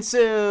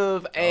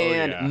expensive,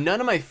 and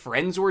none of my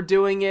friends were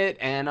doing it.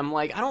 And I'm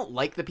like, I don't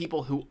like the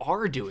people who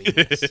are doing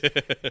this.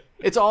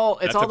 It's all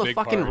the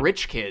fucking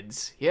rich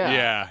kids.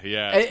 Yeah.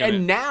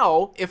 And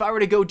now, if I were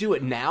to go do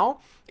it now,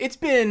 it's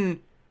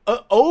been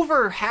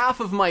over half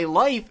of my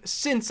life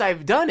since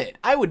I've done it.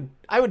 I would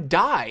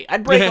die.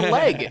 I'd break a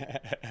leg.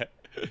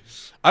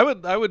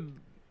 I would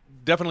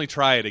definitely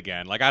try it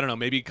again. Like, I don't know,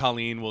 maybe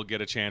Colleen will get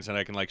a chance and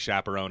I can like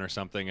chaperone or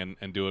something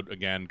and do it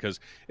again, because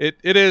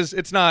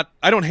it's not,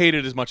 I don't hate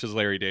it as much as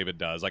Larry David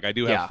does. Like, I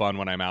do have fun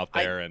when I'm out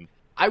there. And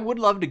I would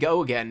love to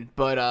go again,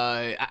 but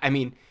I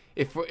mean,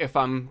 if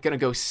I'm gonna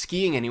go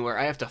skiing anywhere,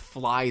 I have to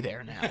fly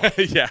there now.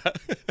 Yeah.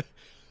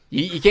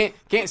 You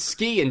can't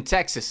ski in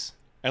Texas.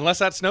 Unless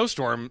that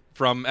snowstorm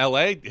from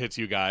LA hits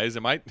you guys,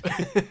 it might.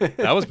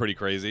 That was pretty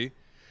crazy.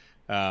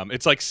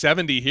 It's like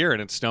 70 here,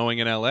 and it's snowing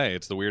in LA.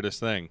 It's the weirdest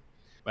thing.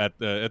 At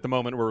the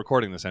moment we're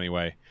recording this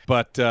anyway.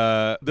 But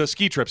the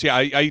ski trips,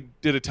 I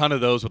did a ton of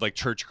those with like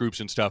church groups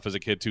and stuff as a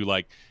kid too.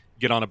 Like,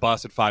 get on a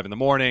bus at 5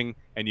 a.m.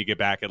 and you get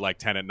back at like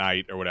 10 at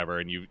night or whatever,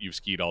 and you've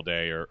skied all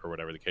day or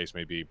whatever the case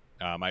may be.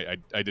 I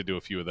did do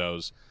a few of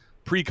those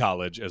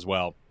pre-college as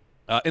well.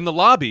 In the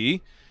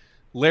lobby,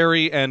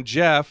 Larry and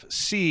Jeff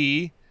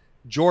see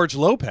George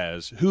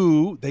Lopez,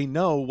 who they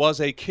know was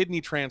a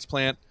kidney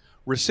transplant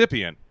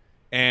recipient.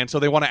 And so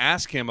they want to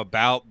ask him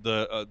about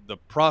the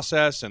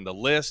process and the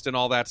list and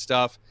all that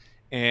stuff.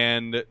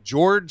 And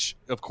George,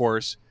 of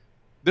course,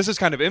 this is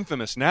kind of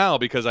infamous now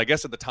because I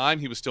guess at the time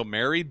he was still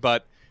married,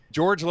 but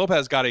George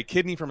Lopez got a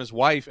kidney from his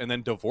wife and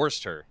then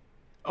divorced her.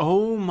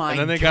 Oh my God. And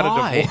then they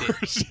got a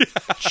divorce. Yeah.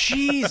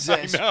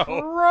 Jesus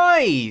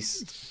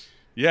Christ.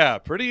 Yeah,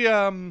 pretty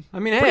I mean,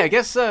 hey, I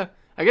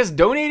guess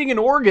donating an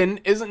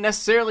organ isn't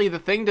necessarily the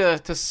thing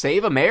to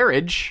save a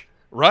marriage.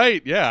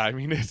 Right, yeah. I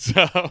mean, it's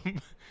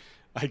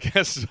I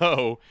guess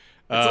so.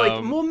 It's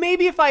like, well,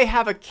 maybe if I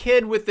have a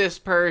kid with this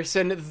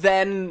person,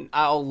 then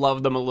I'll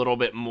love them a little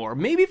bit more.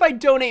 Maybe if I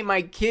donate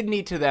my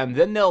kidney to them,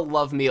 then they'll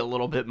love me a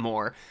little bit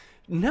more.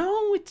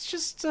 No, it's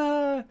just,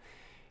 it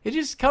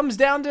just comes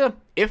down to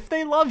if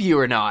they love you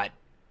or not.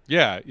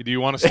 Yeah. Do you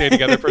want to stay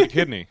together for the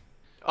kidney?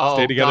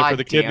 Stay together for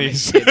the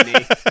kidneys.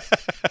 Kidney.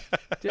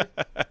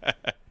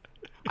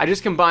 I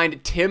just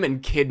combined Tim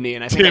and kidney,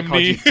 and I think I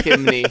called you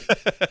Kimney.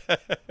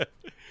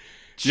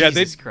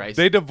 Jesus Christ.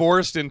 They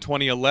divorced in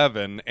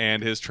 2011,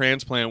 and his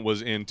transplant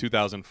was in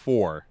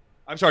 2004.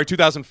 I'm sorry,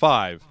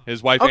 2005.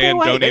 His wife Ann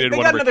donated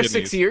one of her kidneys. They got another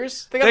 6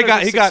 years. They got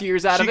another 6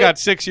 years out of it. She got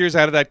 6 years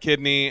out of that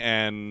kidney,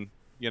 and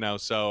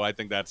so I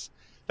think that's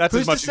Who's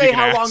as much to say as you can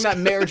how ask. long that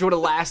marriage would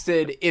have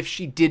lasted if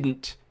she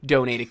didn't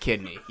donate a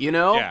kidney? You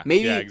know, Yeah,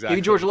 maybe exactly.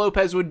 maybe George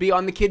Lopez would be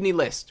on the kidney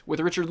list with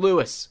Richard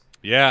Lewis.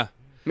 Yeah,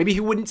 Maybe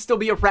he wouldn't still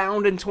be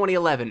around in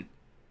 2011.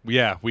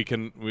 yeah. You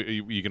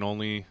can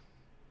only.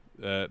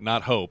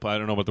 Not hope. I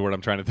don't know what the word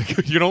I'm trying to think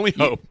of. You can only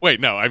hope. Wait,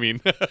 no, I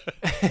mean,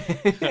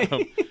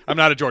 I'm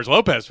not a George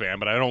Lopez fan,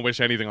 but I don't wish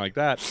anything like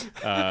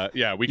that.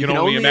 Yeah, we can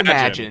only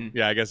imagine.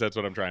 Yeah, I guess that's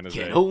what I'm trying to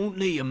say. Can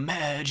only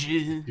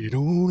imagine. Can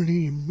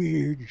only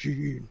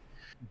imagine.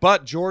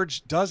 But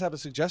George does have a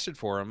suggestion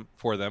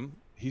for them.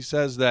 He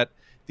says that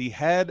the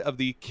head of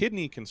the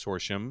kidney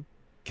consortium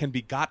can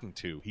be gotten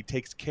to. He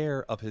takes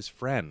care of his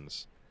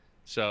friends.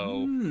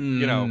 So,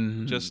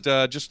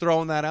 just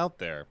throwing that out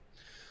there.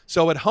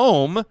 So at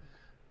home,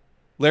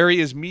 Larry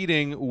is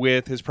meeting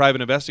with his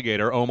private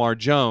investigator, Omar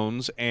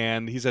Jones,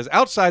 and he says,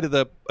 outside of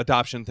the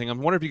adoption thing, I'm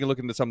wondering if you can look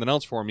into something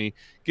else for me.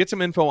 Get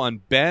some info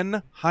on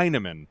Ben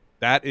Heineman.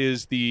 That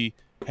is the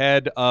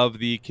head of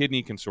the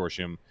kidney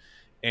consortium.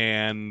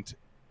 And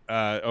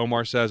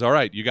Omar says, all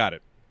right, you got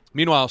it.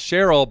 Meanwhile,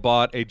 Cheryl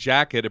bought a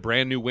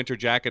brand new winter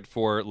jacket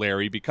for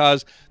Larry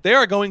because they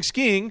are going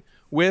skiing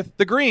with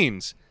the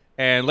Greens.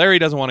 And Larry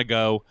doesn't want to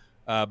go.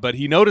 But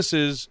he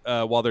notices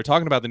while they're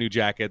talking about the new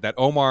jacket that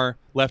Omar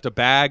left a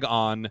bag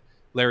on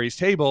Larry's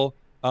table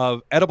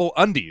of edible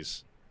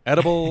undies,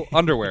 edible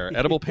underwear,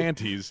 edible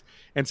panties.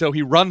 And so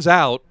he runs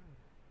out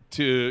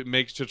to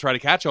try to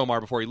catch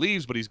Omar before he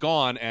leaves, but he's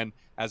gone. And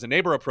as a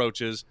neighbor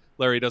approaches,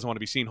 Larry doesn't want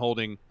to be seen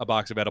holding a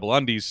box of edible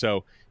undies,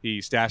 so he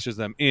stashes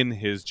them in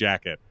his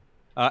jacket.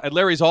 At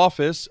Larry's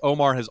office,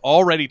 Omar has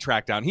already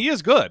tracked down. He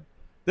is good.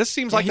 This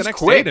seems like the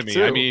next day to me.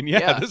 Too. I mean,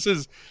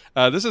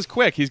 this is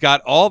quick. He's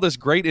got all this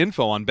great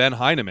info on Ben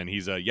Heineman.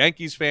 He's a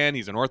Yankees fan.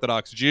 He's an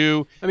Orthodox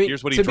Jew. I mean,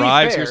 here's what he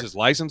drives. Here's his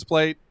license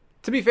plate.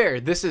 To be fair,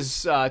 this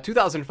is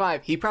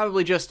 2005. He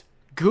probably just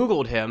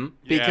Googled him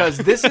because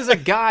this is a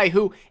guy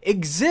who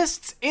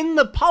exists in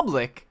the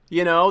public.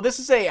 You know, this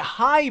is a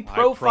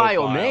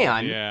high-profile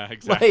man. Yeah,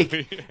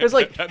 exactly. Like, it's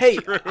like, hey,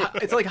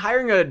 it's like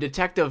hiring a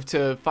detective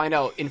to find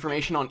out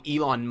information on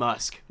Elon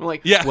Musk. I'm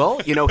like,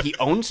 well, you know, he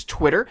owns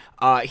Twitter.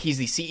 He's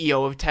the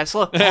CEO of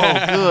Tesla.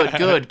 Oh,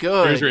 good.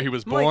 Here's where he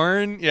was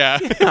born. Yeah.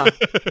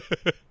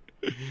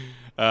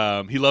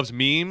 He loves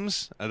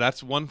memes.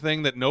 That's one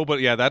thing that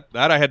nobody. Yeah, that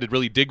I had to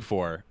really dig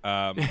for.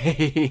 But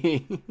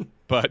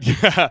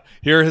yeah,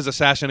 here are his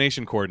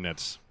assassination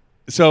coordinates.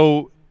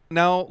 So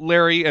now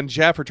Larry and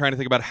Jeff are trying to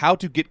think about how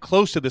to get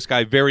close to this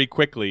guy very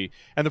quickly.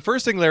 And the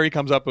first thing Larry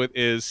comes up with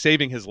is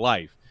saving his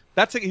life.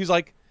 He's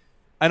like,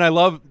 and I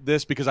love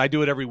this because I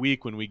do it every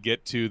week when we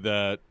get to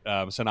the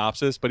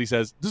synopsis, but he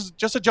says, this is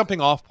just a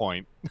jumping off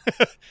point.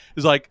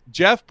 It's like,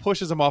 Jeff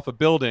pushes him off a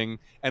building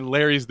and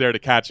Larry's there to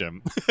catch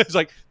him. It's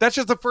like, that's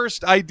just the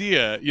first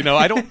idea. You know,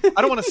 I don't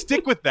want to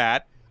stick with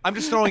that. I'm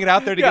just throwing it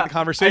out there to get the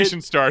conversation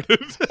started.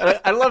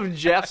 I love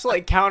Jeff's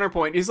like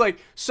counterpoint. He's like,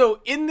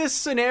 so in this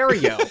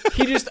scenario,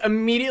 he just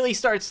immediately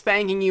starts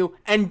thanking you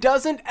and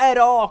doesn't at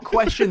all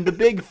question the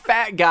big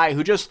fat guy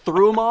who just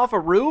threw him off a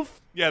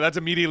roof. Yeah, that's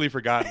immediately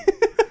forgotten.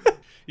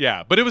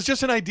 Yeah, but it was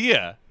just an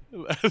idea.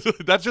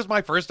 That's just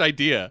my first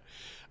idea.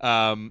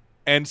 And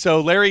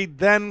so Larry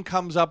then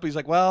comes up. He's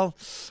like, well,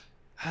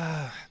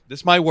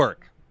 this might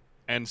work.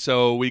 And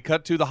so we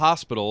cut to the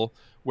hospital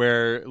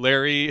where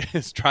Larry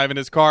is driving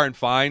his car and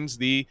finds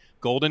the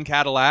golden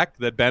Cadillac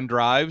that Ben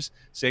drives,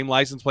 same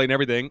license plate and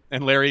everything,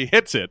 and Larry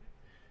hits it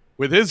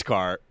with his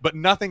car, but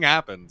nothing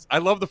happens. I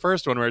love the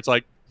first one where it's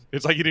like he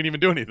didn't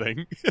even do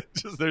anything.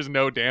 Just there's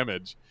no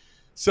damage.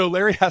 So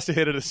Larry has to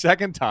hit it a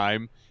second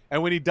time,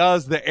 and when he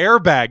does, the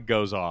airbag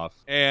goes off.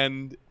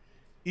 And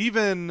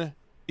even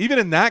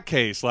in that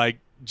case, like,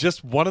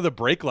 just one of the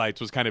brake lights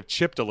was kind of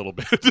chipped a little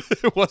bit.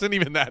 It wasn't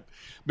even that.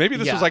 Maybe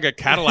this was like a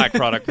Cadillac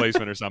product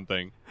placement or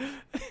something.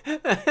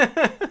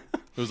 It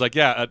was like,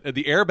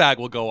 the airbag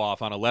will go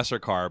off on a lesser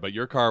car, but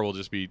your car will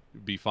just be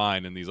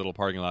fine in these little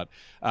parking lot.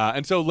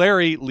 And so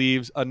Larry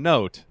leaves a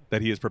note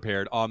that he has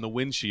prepared on the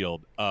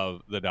windshield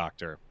of the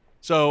doctor.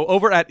 So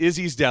over at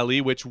Izzy's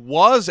Deli, which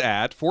was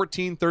at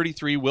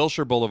 1433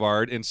 Wilshire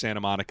Boulevard in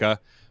Santa Monica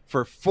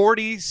for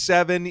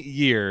 47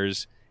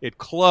 years, it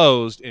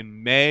closed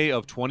in May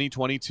of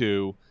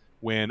 2022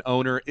 when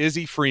owner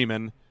Izzy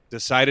Freeman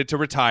decided to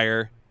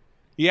retire.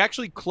 He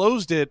actually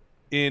closed it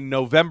in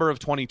November of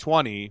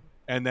 2020,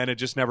 and then it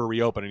just never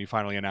reopened, and he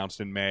finally announced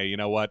in May, you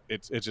know what,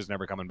 it's just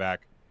never coming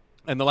back.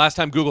 And the last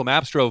time Google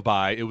Maps drove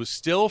by, it was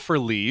still for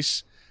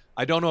lease.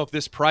 I don't know if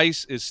this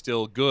price is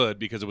still good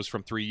because it was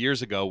from 3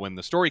 years ago when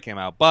the story came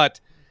out,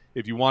 but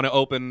if you want to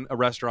open a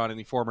restaurant in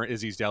the former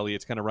Izzy's Deli,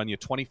 it's going to run you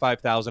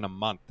 $25,000 a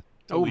month.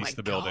 To lease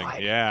the building.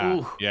 God. Yeah.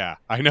 Ooh. Yeah,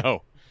 I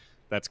know.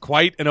 That's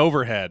quite an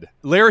overhead.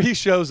 Larry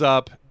shows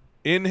up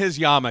in his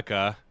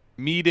yarmulke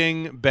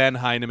meeting Ben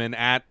Heineman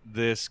at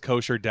this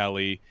kosher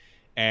deli,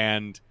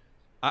 and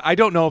I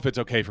don't know if it's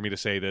okay for me to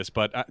say this,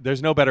 but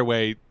there's no better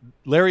way.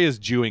 Larry is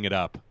Jewing it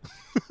up.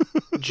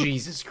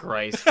 Jesus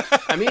Christ.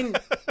 I mean,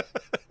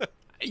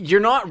 you're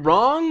not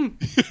wrong.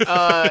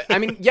 I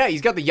mean, yeah,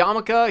 he's got the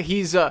yarmulke.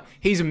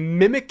 He's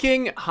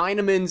mimicking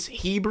Heineman's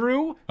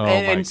Hebrew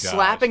and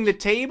slapping the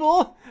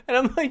table. And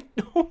I'm like,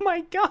 oh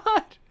my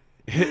God.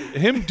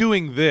 Him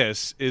doing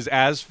this is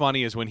as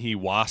funny as when he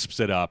wasps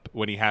it up,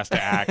 when he has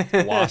to act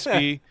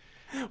waspy.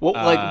 Well,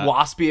 like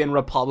waspy and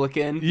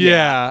Republican.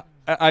 Yeah.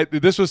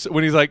 This was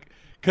when he's like,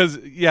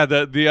 because,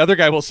 the other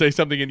guy will say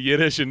something in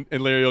Yiddish, and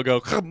Larry will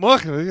go,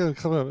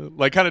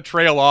 like, kind of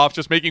trail off,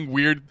 just making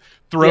weird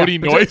throaty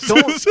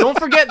noises. Don't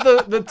forget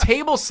the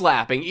table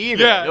slapping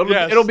either.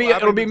 Yeah, it'll be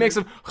a mix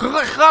of.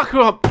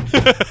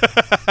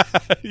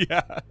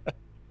 Yeah.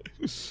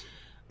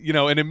 You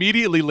know, and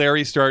immediately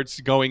Larry starts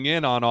going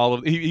in on all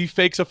of. He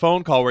fakes a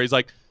phone call where he's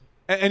like,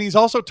 and he's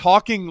also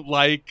talking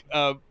like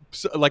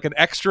an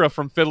extra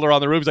from Fiddler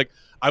on the Roof. He's like,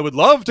 I would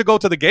love to go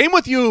to the game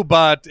with you,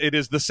 but it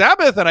is the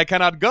Sabbath and I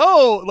cannot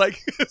go.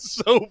 Like, it's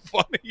so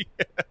funny.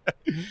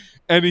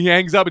 And he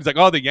hangs up and he's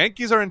like, oh, the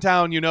Yankees are in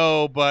town, you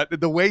know,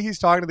 but the way he's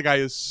talking to the guy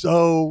is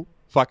so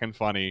fucking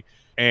funny.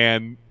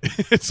 And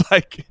it's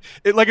like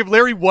if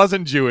Larry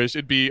wasn't Jewish,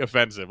 it'd be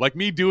offensive. Like,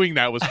 me doing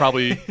that was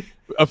probably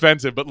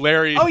offensive, but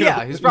Larry. Oh,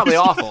 yeah, he's probably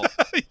awful.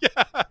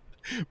 Yeah.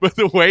 But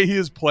the way he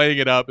is playing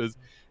it up is,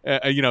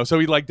 so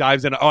he like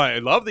dives in. Oh, I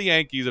love the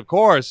Yankees, of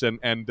course, and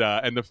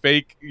the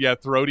fake,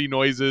 throaty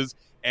noises.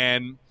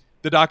 And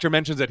the doctor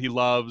mentions that he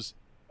loves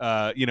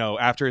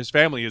after his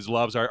family, his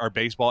loves are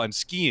baseball and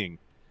skiing.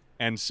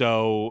 And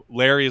so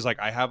Larry is like,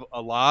 I have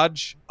a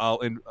lodge.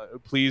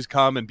 Please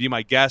come and be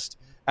my guest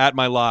at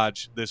my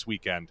lodge this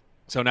weekend.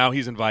 So now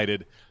he's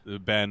invited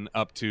Ben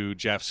up to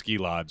Jeff's ski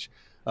lodge.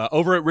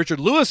 Over at Richard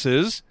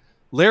Lewis's,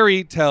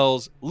 Larry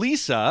tells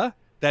Lisa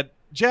that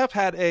Jeff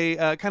had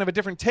a kind of a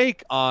different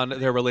take on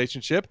their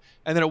relationship,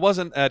 and that it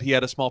wasn't that he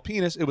had a small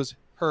penis, it was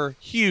her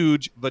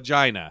huge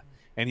vagina.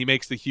 And he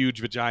makes the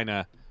huge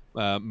vagina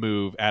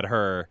move at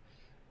her.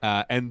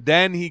 And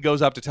then he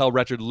goes up to tell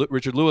Richard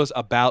Lewis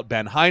about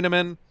Ben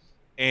Heineman,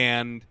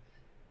 and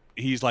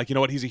he's like, you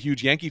know what, he's a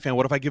huge Yankee fan.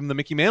 What if I give him the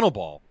Mickey Mantle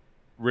ball?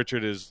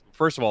 Richard is,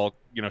 first of all,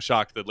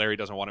 shocked that Larry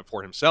doesn't want it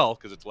for himself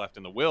because it's left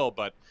in the will,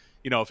 but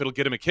if it'll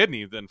get him a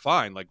kidney, then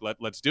fine, like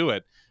let's do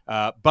it.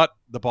 But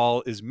the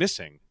ball is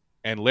missing,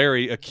 and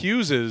Larry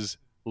accuses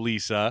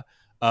Lisa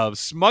of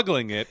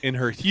smuggling it in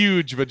her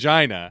huge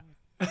vagina.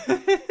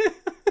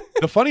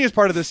 The funniest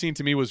part of this scene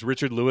to me was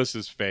Richard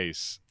Lewis's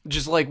face.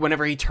 Just like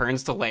whenever he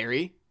turns to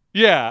Larry.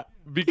 Yeah,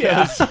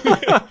 because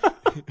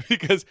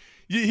because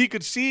he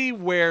could see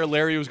where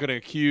Larry was going to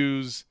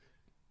accuse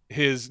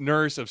his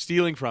nurse of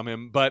stealing from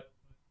him, but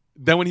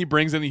then when he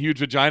brings in the huge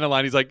vagina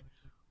line, he's like,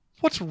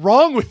 "What's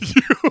wrong with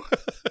you?"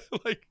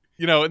 Like,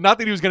 not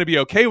that he was going to be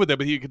okay with it,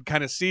 but he could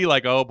kind of see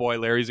like, "Oh boy,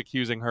 Larry's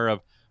accusing her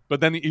of."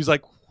 But then he's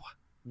like,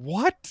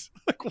 "What?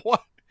 Like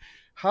what?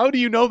 How do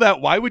you know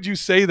that? Why would you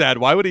say that?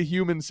 Why would a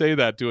human say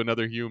that to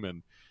another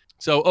human?"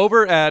 So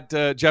over at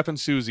Jeff and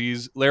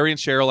Susie's, Larry and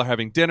Cheryl are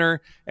having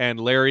dinner, and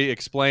Larry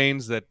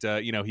explains that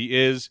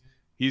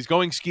he's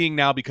going skiing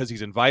now because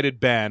he's invited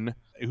Ben,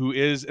 who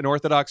is an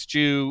Orthodox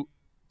Jew,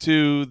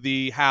 to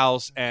the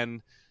house,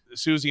 and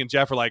Susie and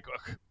Jeff are like,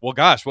 well,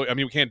 gosh,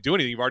 we can't do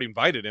anything. You've already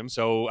invited him,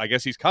 so I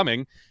guess he's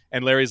coming.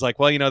 And Larry's like,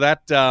 well,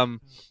 that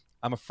I'm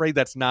afraid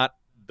that's not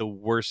the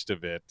worst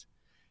of it.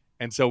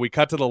 And so we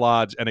cut to the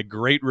lodge, and a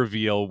great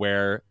reveal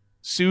where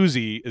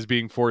Susie is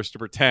being forced to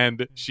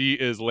pretend she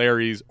is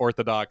Larry's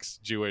Orthodox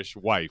Jewish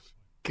wife.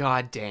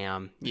 God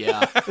damn.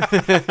 Yeah.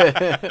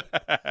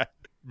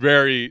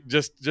 Very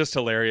just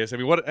hilarious. I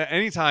mean,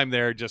 anytime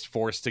they're just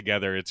forced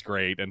together, it's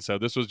great. And so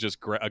this was just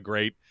a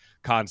great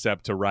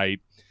concept to write.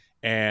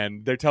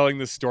 And they're telling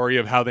the story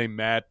of how they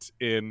met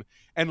and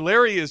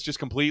Larry is just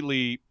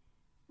completely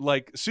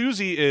like,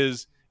 Susie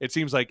is, it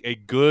seems like, a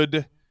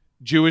good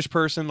Jewish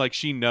person. Like,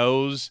 she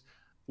knows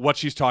what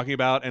she's talking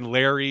about, and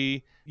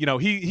Larry,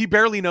 he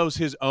barely knows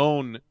his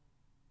own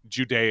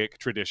Judaic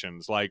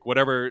traditions, like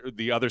whatever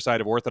the other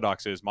side of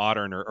Orthodox is,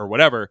 modern or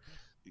whatever,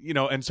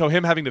 and so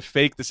him having to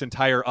fake this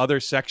entire other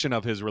section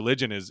of his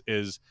religion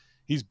is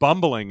he's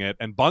bumbling it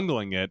and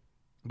bungling it.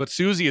 But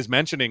Susie is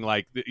mentioning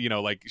like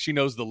she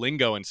knows the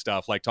lingo and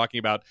stuff, like talking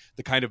about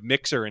the kind of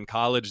mixer in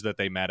college that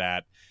they met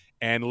at,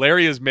 and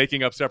Larry is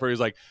making up stuff where he's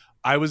like,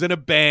 I was in a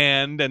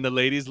band and the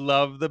ladies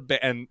love the band.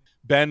 And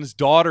Ben's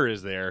daughter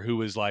is there,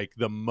 who is like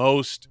the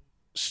most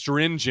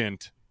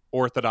stringent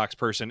Orthodox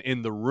person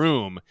in the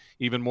room,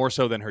 even more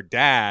so than her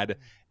dad,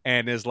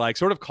 and is like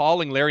sort of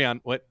calling Larry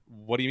on, what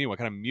do you mean? What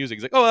kind of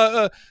music? He's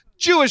like,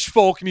 Jewish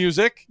folk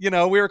music. We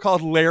were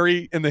called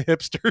Larry and the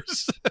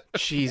Hipsters.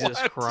 Jesus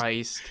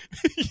Christ.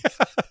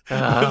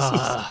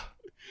 Yeah.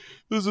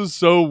 This is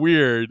so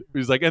weird.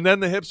 He's like, and then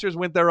the Hipsters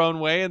went their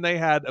own way and they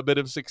had a bit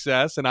of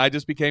success, and I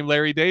just became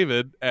Larry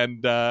David.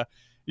 And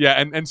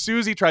and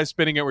Susie tries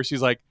spinning it where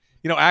she's like,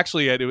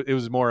 actually it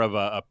was more of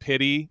a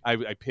pity.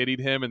 I pitied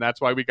him, and that's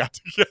why we got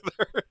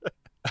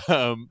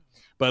together.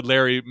 But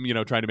Larry,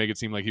 trying to make it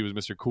seem like he was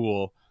Mr.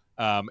 Cool.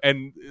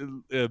 And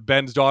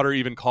Ben's daughter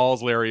even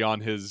calls Larry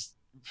on his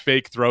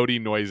fake throaty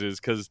noises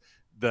because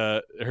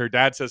her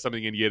dad says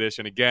something in Yiddish,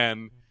 and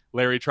again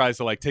Larry tries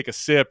to like take a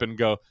sip and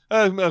go,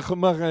 and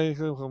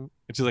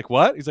she's like,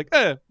 what? He's like,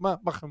 and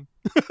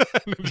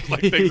just,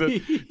 like,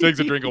 takes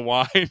a drink of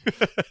wine.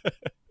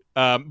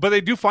 But they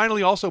do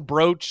finally also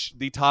broach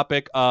the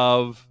topic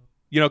of,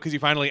 because he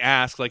finally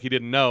asks, like, he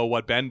didn't know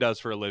what Ben does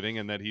for a living,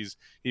 and that he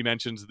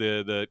mentions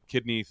the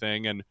kidney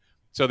thing, and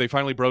so they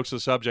finally broach the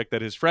subject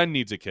that his friend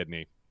needs a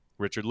kidney,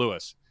 Richard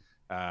Lewis,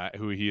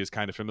 who he is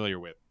kind of familiar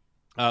with.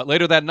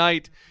 Later that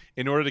night,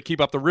 in order to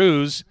keep up the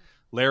ruse,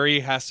 Larry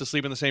has to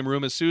sleep in the same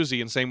room as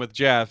Susie, and same with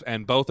Jeff,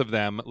 and both of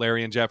them,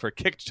 Larry and Jeff, are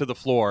kicked to the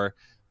floor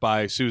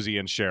by Susie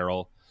and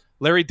Cheryl.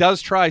 Larry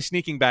does try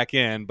sneaking back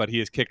in, but he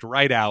is kicked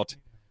right out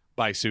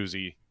by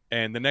Susie.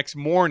 And the next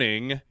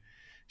morning,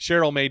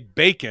 Cheryl made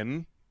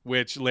bacon,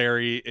 which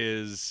Larry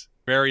is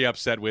very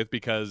upset with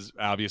because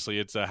obviously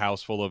it's a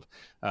house full of,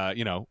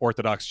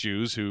 Orthodox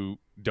Jews who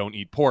don't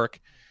eat pork.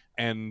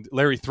 And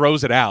Larry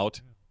throws it out.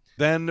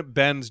 Then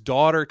Ben's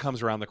daughter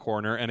comes around the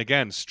corner, and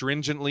again,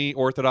 stringently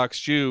Orthodox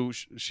Jew,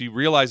 she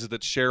realizes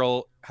that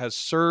Cheryl has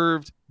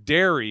served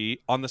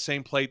dairy on the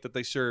same plate that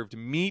they served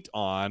meat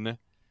on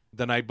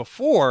the night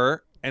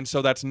before, and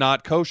so that's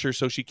not kosher,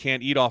 so she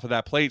can't eat off of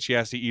that plate. She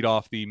has to eat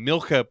off the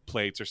Milka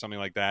plates or something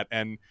like that.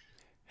 And,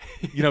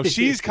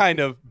 she's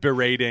kind of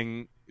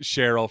berating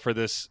Cheryl for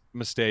this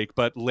mistake,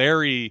 but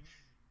Larry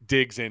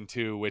digs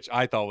into, which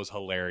I thought was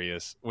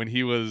hilarious, when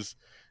he was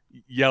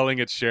yelling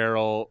at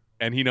Cheryl,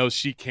 and he knows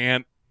she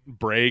can't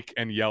break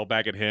and yell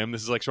back at him.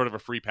 This is like sort of a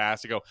free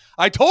pass to go,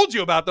 I told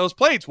you about those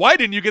plates. Why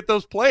didn't you get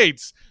those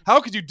plates? How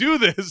could you do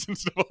this? And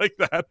stuff like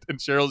that. And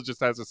Cheryl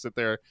just has to sit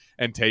there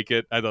and take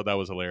it. I thought that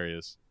was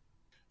hilarious.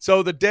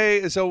 So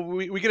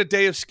we get a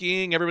day of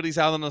skiing. Everybody's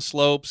out on the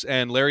slopes,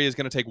 and Larry is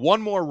going to take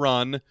one more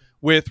run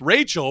with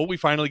Rachel. We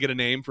finally get a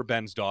name for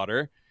Ben's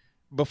daughter.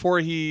 Before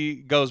he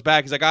goes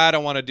back, he's like, I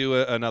don't want to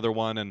do another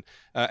one.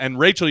 And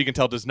Rachel, you can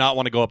tell, does not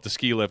want to go up the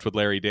ski lift with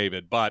Larry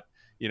David. But,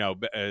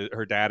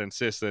 her dad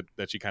insists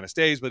that she kind of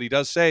stays. But he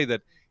does say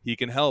that he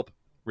can help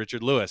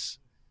Richard Lewis.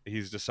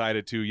 He's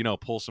decided to,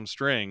 pull some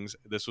strings.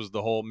 This was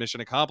the whole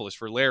mission accomplished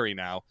for Larry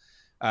now.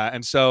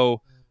 And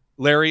so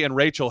Larry and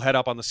Rachel head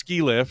up on the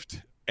ski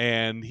lift.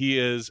 And he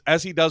is,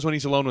 as he does when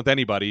he's alone with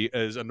anybody,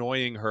 is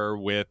annoying her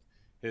with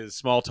his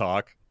small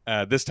talk.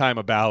 This time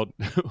about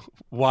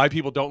why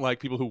people don't like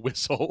people who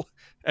whistle.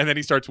 And then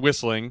he starts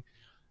whistling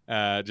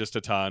just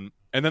a ton.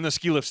 And then the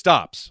ski lift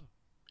stops.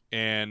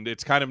 And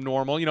it's kind of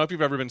normal. If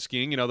you've ever been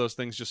skiing, those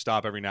things just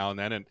stop every now and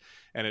then.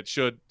 And it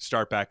should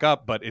start back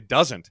up, but it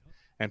doesn't.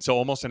 And so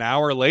almost an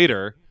hour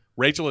later,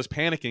 Rachel is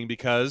panicking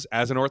because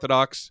as an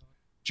Orthodox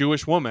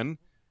Jewish woman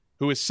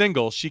who is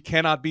single, she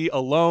cannot be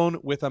alone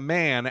with a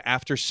man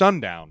after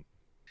sundown.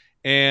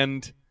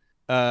 And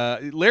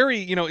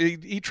Larry,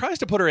 he tries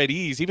to put her at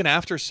ease even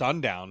after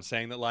sundown,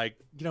 saying that,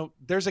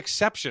 there's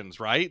exceptions,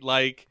 right?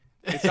 Like,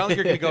 it's not like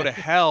you're going to go to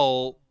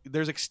hell.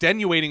 There's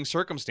extenuating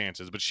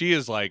circumstances, but she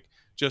is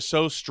just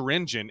so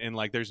stringent and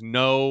there's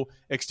no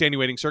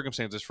extenuating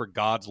circumstances for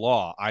God's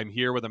law. I'm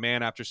here with a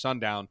man after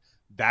sundown.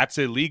 That's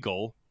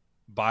illegal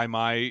by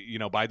my,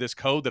 by this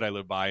code that I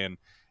live by.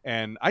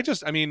 And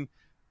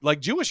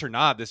Jewish or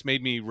not, this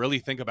made me really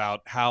think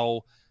about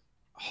how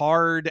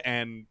hard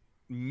and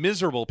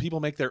miserable people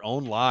make their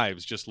own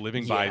lives just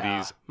living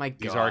by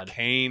these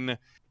arcane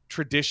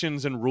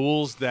traditions and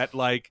rules that it's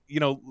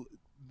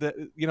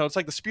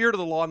like the spirit of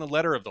the law and the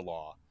letter of the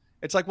law.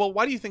 It's like, well,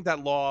 why do you think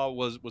that law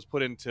was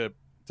put into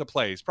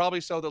place?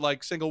 Probably so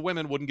that single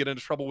women wouldn't get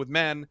into trouble with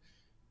men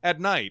at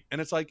night. And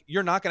it's like,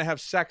 you're not going to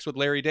have sex with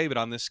Larry David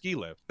on this ski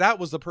lift. That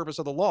was the purpose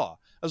of the law.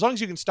 As long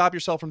as you can stop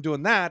yourself from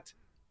doing that,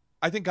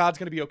 I think God's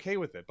going to be okay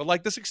with it.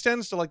 But this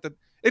extends to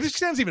it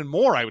extends even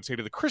more, I would say,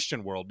 to the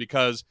Christian world,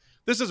 because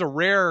this is a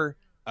rare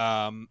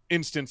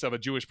instance of a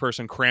Jewish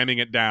person cramming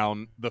it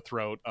down the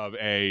throat of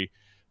a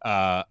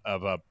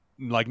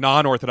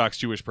non-Orthodox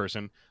Jewish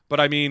person. But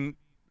I mean,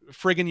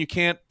 friggin', you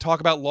can't talk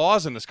about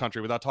laws in this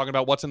country without talking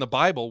about what's in the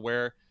Bible,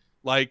 where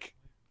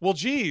well,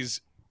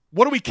 geez,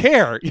 what do we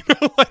care?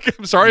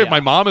 I'm sorry if my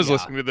mom is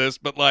listening to this,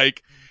 but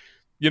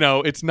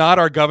it's not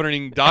our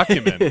governing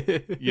document.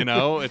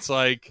 It's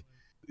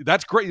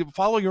that's great.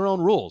 Follow your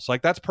own rules.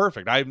 That's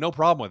perfect. I have no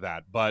problem with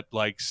that. But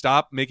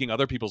stop making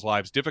other people's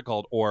lives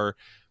difficult or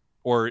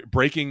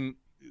breaking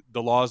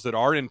the laws that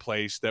are in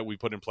place that we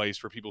put in place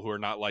for people who are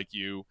not like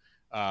you.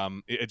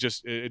 It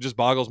just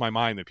boggles my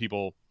mind that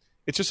people.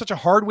 It's just such a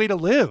hard way to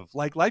live.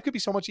 Life could be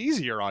so much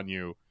easier on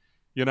you,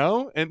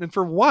 and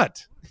for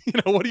what?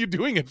 What are you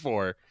doing it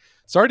for?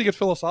 Sorry to get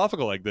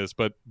philosophical like this,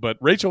 but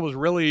Rachel was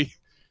really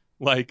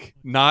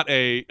not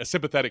a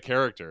sympathetic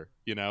character,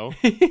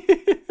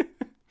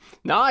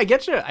 No, I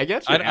get you. I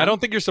don't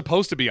think you're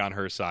supposed to be on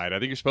her side. I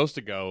think you're supposed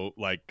to go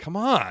come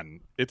on,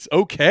 it's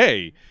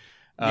okay.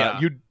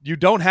 You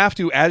don't have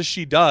to, as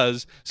she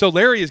does. So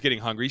Larry is getting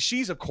hungry.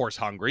 She's of course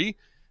hungry.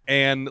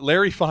 And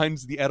Larry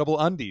finds the edible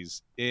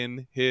undies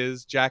in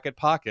his jacket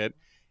pocket,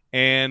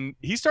 and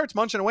he starts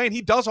munching away, and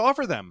he does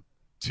offer them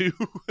to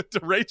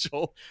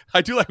Rachel.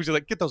 I do like when she's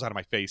like, get those out of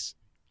my face.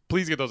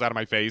 Please get those out of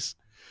my face.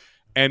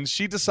 And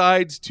she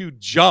decides to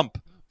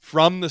jump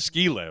from the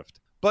ski lift,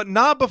 but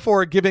not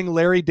before giving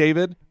Larry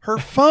David her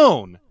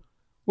phone,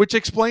 which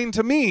explained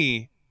to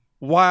me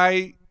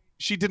why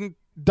she didn't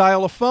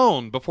dial a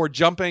phone before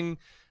jumping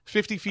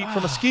 50 feet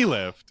from a ski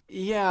lift.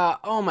 Yeah,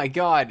 oh my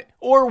God.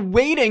 Or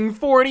waiting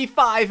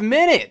 45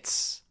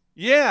 minutes.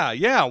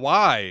 Yeah,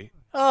 why?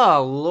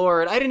 Oh,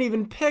 Lord, I didn't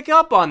even pick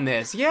up on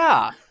this.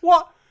 Yeah.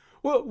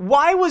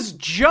 Why was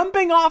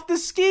jumping off the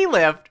ski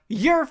lift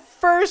your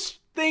first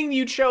thing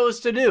you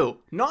chose to do?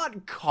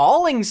 Not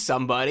calling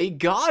somebody.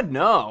 God,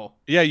 no.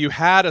 Yeah, you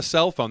had a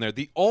cell phone there.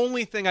 The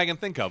only thing I can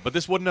think of, but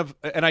this wouldn't have,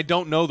 and I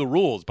don't know the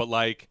rules, but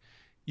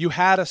you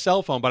had a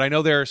cell phone, but I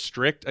know there are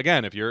strict,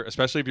 again,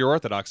 especially if you're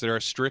Orthodox, there are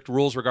strict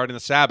rules regarding the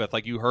Sabbath.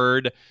 You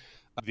heard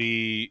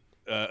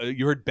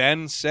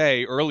Ben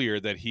say earlier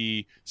that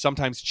he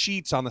sometimes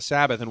cheats on the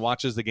Sabbath and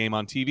watches the game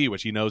on TV,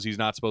 which he knows he's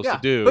not supposed to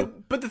do.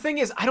 But the thing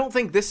is, I don't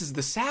think this is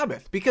the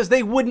Sabbath, because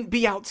they wouldn't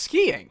be out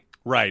skiing.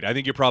 Right, I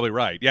think you're probably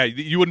right. Yeah,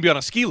 you wouldn't be on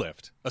a ski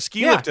lift. A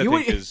ski lift, I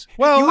think, is...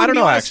 Well, I don't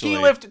know, actually.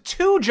 You wouldn't be on a ski lift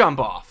to jump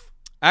off.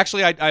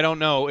 Actually, I don't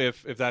know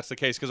if that's the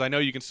case, because I know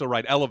you can still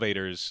ride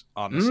elevators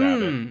on the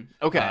Sabbath.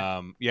 Okay.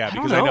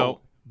 Because I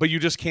know, but you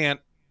just can't.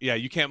 Yeah,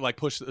 you can't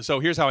push. So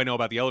here's how I know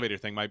about the elevator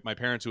thing. My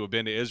parents who have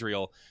been to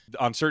Israel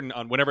on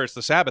whenever it's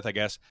the Sabbath, I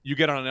guess you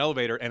get on an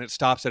elevator and it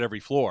stops at every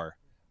floor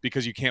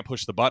because you can't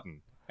push the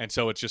button, and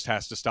so it just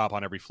has to stop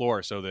on every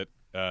floor so that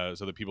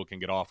people can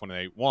get off when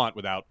they want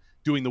without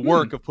doing the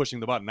work of pushing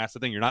the button. That's the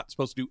thing. You're not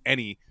supposed to do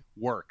any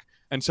work.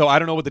 And so I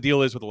don't know what the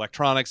deal is with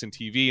electronics and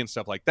TV and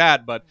stuff like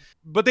that, but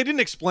they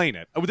didn't explain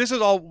it. This is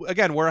all,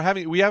 again,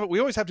 we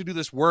always have to do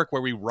this work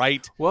where we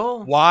write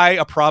why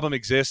a problem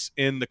exists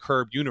in the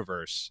Curb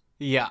universe.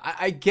 Yeah,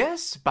 I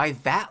guess by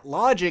that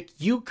logic,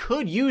 you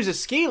could use a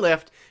ski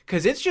lift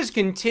because it's just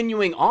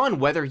continuing on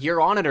whether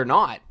you're on it or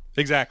not.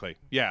 Exactly.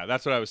 Yeah,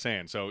 that's what I was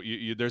saying. So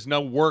there's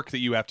no work that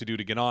you have to do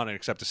to get on it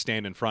except to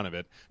stand in front of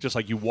it, just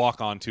like you walk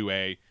onto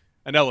an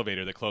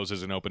elevator that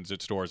closes and opens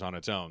its doors on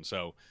its own.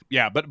 So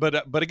yeah,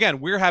 but again,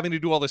 we're having to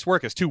do all this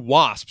work as two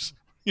wasps,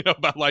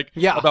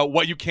 about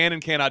what you can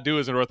and cannot do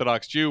as an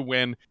Orthodox Jew.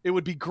 When it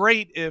would be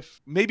great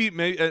if maybe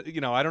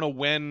I don't know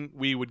when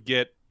we would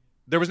get.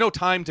 There was no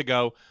time to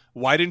go,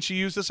 why didn't she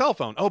use the cell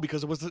phone? Oh,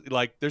 because it was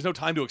there's no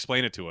time to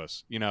explain it to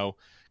us,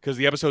 because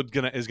the episode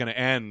is gonna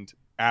end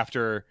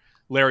after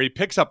Larry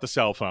picks up the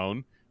cell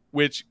phone,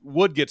 which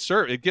would get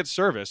it gets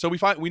service. So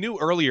we knew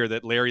earlier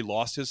that Larry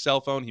lost his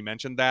cell phone. He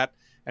mentioned that.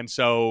 And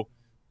so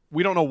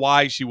we don't know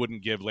why she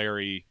wouldn't give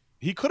Larry.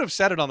 He could have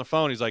said it on the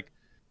phone. He's like,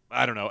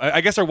 I don't know.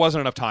 I guess there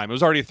wasn't enough time. It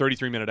was already a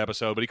 33-minute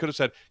episode, but he could have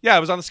said, yeah, I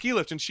was on the ski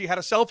lift and she had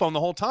a cell phone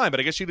the whole time, but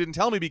I guess she didn't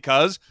tell me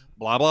because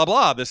blah, blah,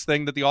 blah. This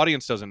thing that the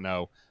audience doesn't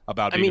know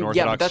about being an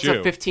Orthodox Jew. Yeah,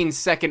 but that's a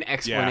 15-second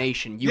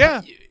explanation.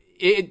 Yeah.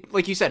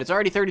 Like you said, it's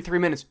already 33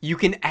 minutes. You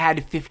can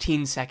add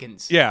 15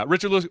 seconds. Yeah,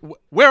 Richard Lewis,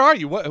 where are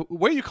you?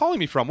 Where are you calling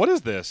me from? What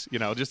is this?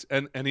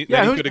 Then he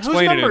could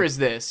explain whose number is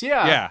this?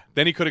 Yeah. Yeah,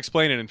 then he could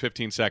explain it in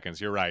 15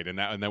 seconds. You're right, and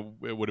that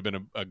it would have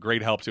been a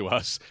great help to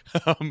us.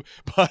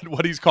 But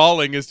what he's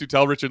calling is to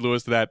tell Richard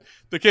Lewis that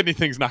the kidney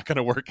thing's not going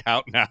to work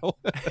out now.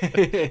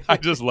 I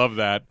just love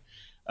that.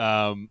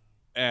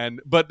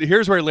 But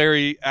here's where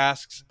Larry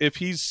asks if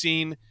he's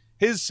seen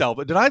his cell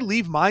phone. Did I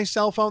leave my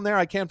cell phone there?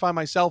 I can't find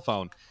my cell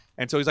phone.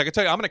 And so he's like, I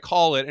tell you, I'm going to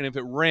call it, and if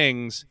it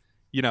rings,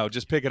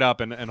 just pick it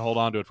up and hold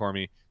on to it for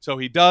me. So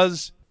he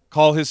does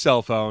call his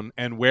cell phone,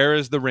 and where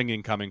is the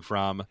ringing coming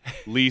from?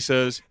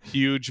 Lisa's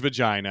huge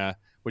vagina,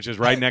 which is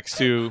right next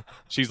to,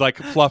 she's like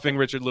fluffing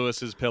Richard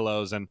Lewis's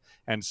pillows, and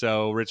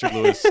so Richard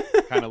Lewis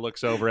kind of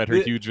looks over at her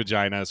huge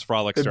vagina as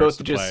Frolic starts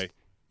to play.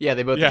 Yeah,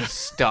 they both just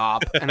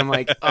stop, and I'm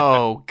like,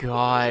 oh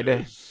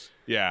God.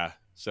 Yeah.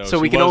 So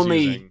we can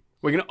only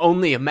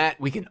imagine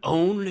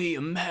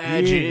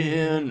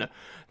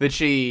that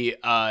she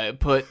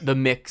put the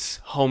Mix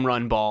home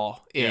run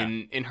ball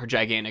in her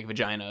gigantic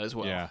vagina as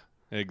well. Yeah,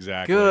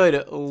 exactly.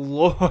 Good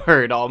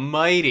Lord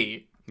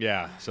Almighty.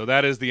 Yeah, so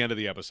that is the end of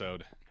the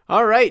episode.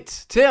 All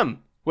right,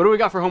 Tim, what do we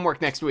got for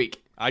homework next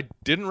week? I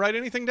didn't write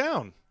anything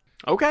down.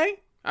 Okay,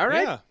 all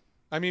right. Yeah,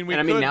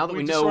 now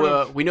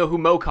that we know who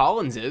Mo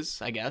Collins is,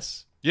 I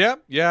guess. Yeah,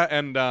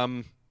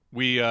 and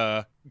we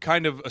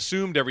kind of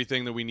assumed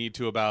everything that we need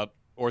to about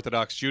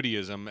Orthodox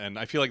Judaism, and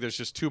I feel like there's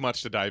just too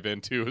much to dive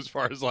into as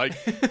far as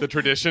the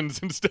traditions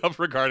and stuff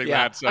regarding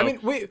that.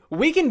 So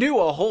we can do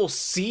a whole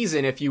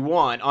season if you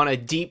want on a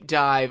deep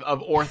dive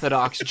of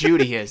Orthodox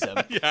Judaism.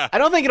 Yeah. I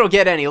don't think it'll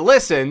get any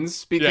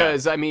listens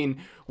because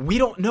we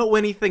don't know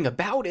anything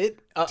about it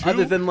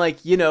other than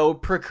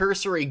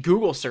precursory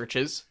Google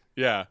searches.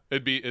 Yeah,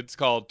 it's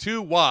called Two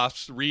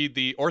Wasps Read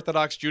the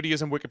Orthodox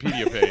Judaism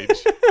Wikipedia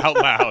page out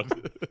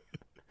loud.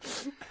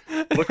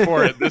 Look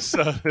for it this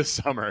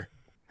summer.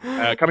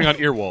 Coming on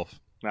Earwolf.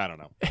 I don't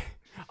know.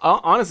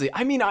 Honestly,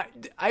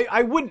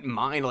 I wouldn't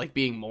mind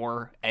being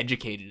more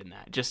educated in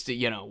that, just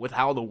to, with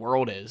how the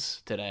world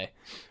is today.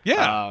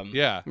 Yeah,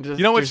 yeah.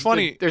 It's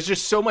funny. There's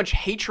just so much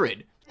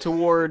hatred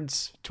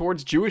towards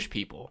Jewish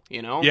people.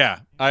 Yeah,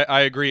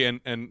 I agree.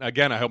 And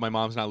again, I hope my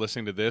mom's not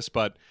listening to this,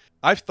 but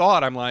I've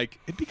thought, I'm like,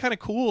 it'd be kind of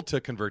cool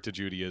to convert to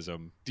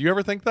Judaism. Do you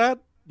ever think that?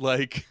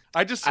 I'm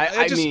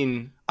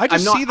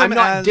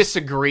not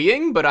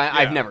disagreeing, but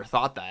I've never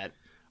thought that.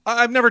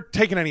 I've never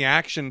taken any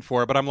action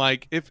for it, but I'm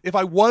like, if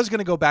I was going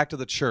to go back to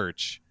the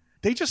church,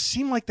 they just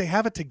seem like they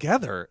have it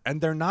together,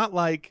 and they're not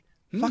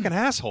fucking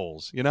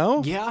assholes,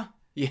 Yeah.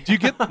 Do you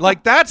get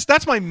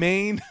that's my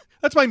main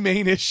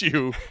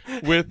issue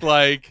with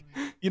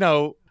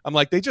I'm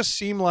like, they just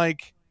seem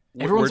like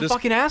everyone's a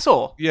fucking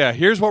asshole. Yeah,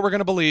 here's what we're going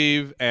to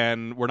believe,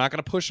 and we're not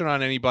going to push it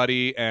on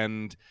anybody,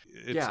 and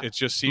it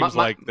just seems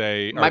like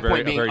they are my very,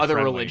 point being very other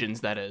friendly. religions,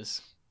 that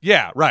is.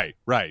 Yeah, right.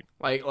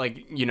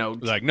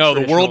 No,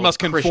 the world must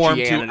conform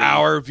to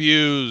our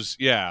views.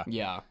 Yeah.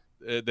 Yeah.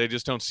 They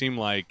just don't seem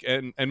like,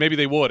 and maybe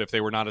they would if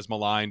they were not as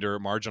maligned or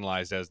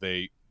marginalized as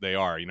they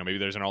are. Maybe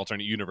there's an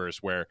alternate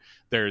universe where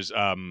there's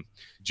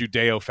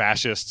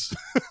Judeo-fascists.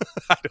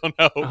 I don't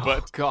know,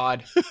 but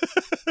God.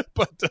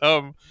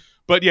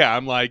 but yeah,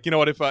 I'm like, you know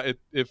what? If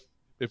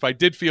I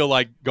did feel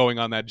like going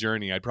on that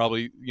journey, I'd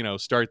probably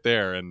start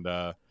there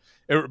and.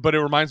 But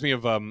it reminds me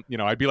of,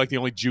 I'd be like the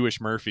only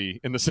Jewish Murphy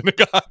in the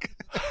synagogue.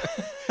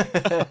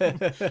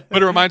 But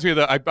it reminds me of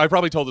I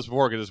probably told this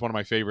before because it's one of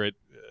my favorite.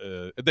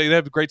 They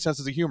have great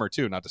senses of humor,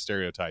 too, not to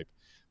stereotype.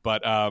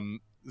 But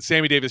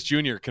Sammy Davis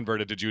Jr.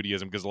 converted to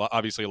Judaism because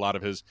obviously a lot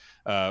of his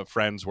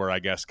friends were, I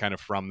guess, kind of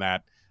from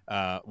that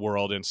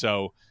world. And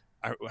so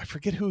I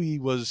forget who he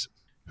was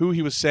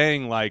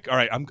saying, all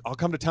right, I'll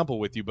come to temple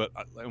with you. But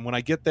when I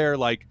get there,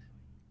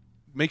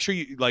 make sure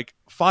you like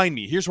find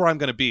me. Here's where I'm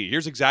going to be.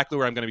 Here's exactly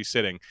where I'm going to be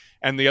sitting.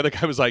 And the other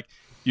guy was like,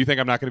 you think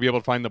I'm not going to be able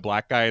to find the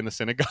black guy in the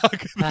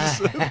synagogue?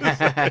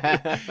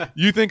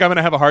 You think I'm going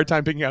to have a hard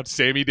time picking out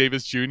Sammy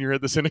Davis Jr.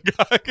 at the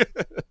synagogue?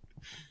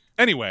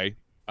 Anyway,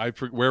 what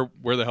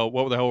the hell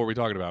were we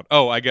talking about?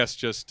 Oh, I guess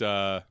just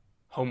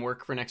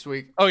homework for next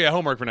week. Oh yeah,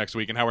 homework for next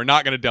week, and how we're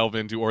not going to delve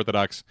into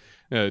Orthodox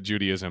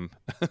Judaism.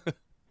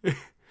 All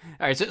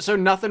right, so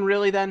nothing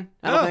really then?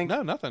 I don't think.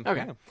 No, nothing.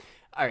 Okay. No.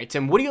 All right,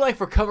 Tim, what do you like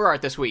for cover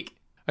art this week?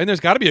 And there's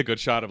got to be a good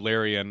shot of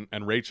Larry and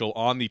Rachel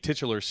on the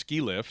titular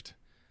ski lift.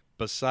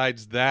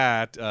 Besides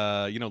that,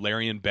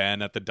 Larry and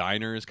Ben at the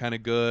diner is kind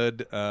of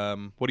good.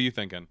 What are you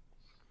thinking?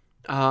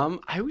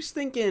 I was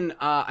thinking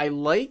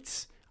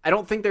I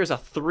don't think there's a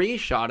 3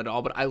 shot at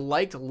all, but I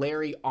liked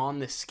Larry on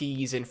the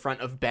skis in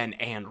front of Ben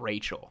and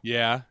Rachel.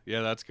 Yeah,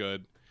 that's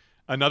good.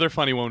 Another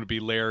funny one would be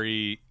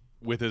Larry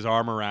with his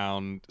arm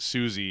around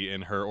Susie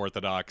in her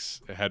Orthodox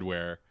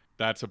headwear.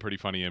 That's a pretty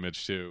funny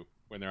image, too,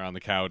 when they're on the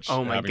couch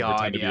having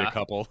pretend to be a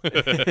couple.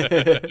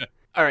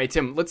 All right,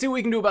 Tim, let's see what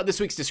we can do about this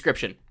week's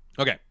description.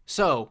 Okay.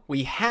 So,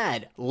 we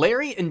had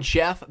Larry and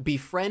Jeff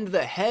befriend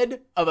the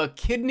head of a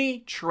kidney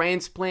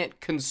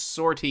transplant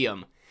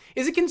consortium.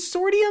 Is it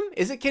consortium?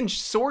 Is it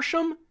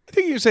consortium? I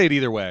think you can say it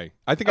either way.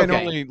 I think I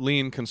normally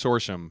lean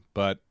consortium,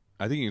 but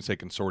I think you can say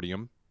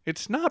consortium.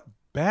 It's not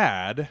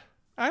bad.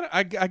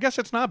 I guess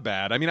it's not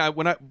bad. I mean,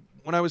 when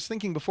I was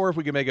thinking before if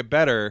we could make it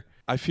better,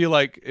 I feel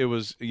like it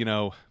was,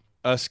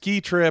 a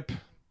ski trip,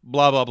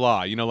 blah, blah,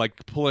 blah.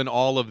 Like pulling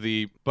all of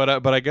the...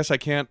 But I guess I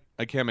can't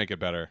make it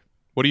better.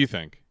 What do you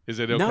think? Is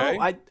it okay?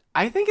 No,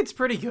 I think it's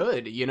pretty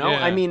good, Yeah.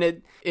 I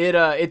mean,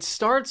 it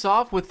starts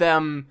off with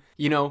them,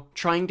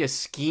 trying to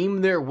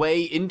scheme their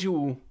way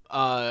into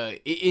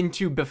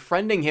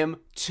befriending him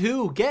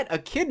to get a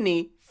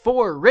kidney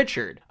for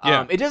Richard.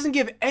 Yeah. It doesn't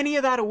give any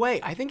of that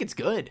away. I think it's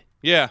good.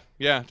 Yeah,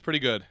 it's pretty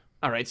good.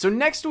 All right, so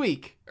next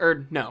week,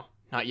 or no,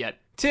 not yet.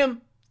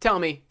 Tim, tell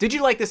me, did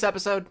you like this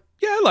episode?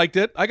 Yeah, I liked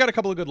it. I got a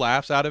couple of good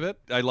laughs out of it.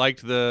 I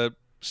liked the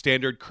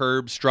standard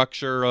curb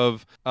structure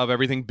of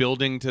everything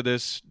building to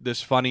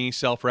this funny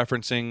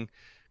self-referencing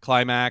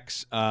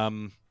climax,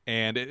 and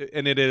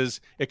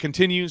it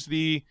continues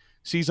the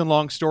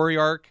season-long story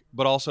arc,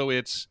 but also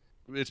it's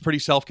pretty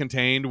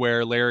self-contained,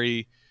 where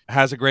Larry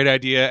has a great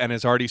idea and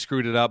has already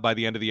screwed it up by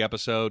the end of the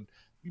episode.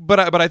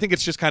 But I think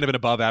it's just kind of an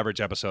above-average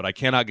episode. I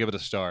cannot give it a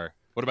star.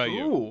 What about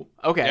you? Ooh,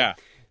 okay. Yeah.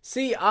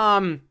 See,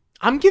 I'm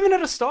giving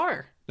it a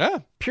star.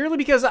 Yeah. Purely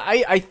because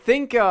I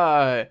think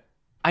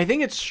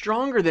it's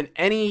stronger than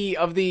any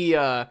of the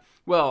I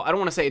don't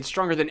want to say it's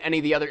stronger than any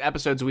of the other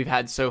episodes we've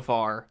had so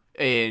far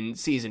in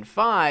season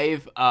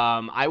 5.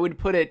 I would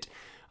put it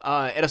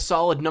at a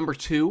solid number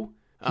 2.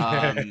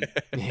 But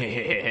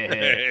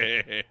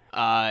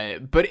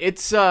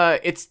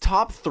it's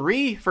top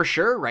 3 for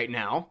sure right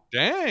now.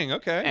 Dang,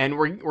 okay. And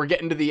we're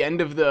getting to the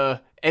end of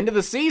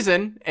the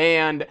season,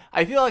 and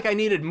I feel like I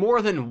needed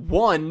more than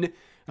one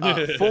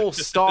full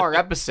star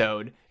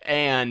episode.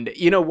 And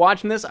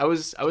watching this, I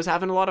was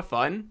having a lot of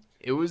fun.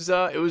 It was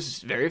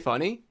very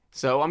funny.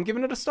 So I'm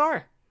giving it a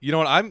star. You know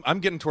what? I'm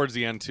getting towards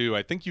the end too.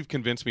 I think you've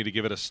convinced me to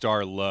give it a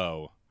star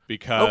low,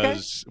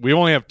 because we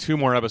only have 2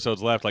 more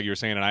episodes left, like you were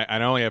saying, and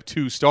I only have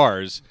 2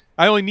 stars.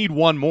 I only need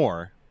 1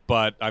 more,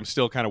 but I'm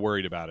still kind of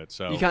worried about it.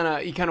 So you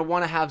kind of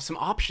want to have some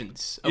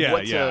options of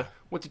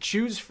what to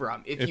choose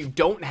from if you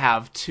don't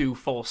have 2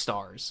 full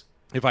stars.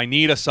 If I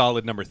need a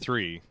solid number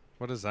 3,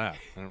 what is that?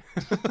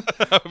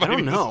 I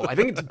don't know. I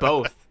think it's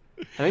both.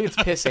 I think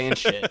it's piss and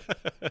shit.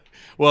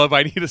 Well, if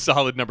I need a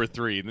solid number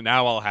 3, then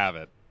now I'll have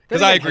it.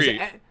 Because I agree.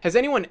 Has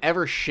anyone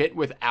ever shit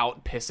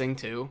without pissing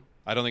too?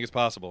 I don't think it's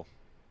possible.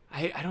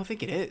 I don't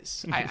think it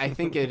is. I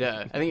think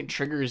it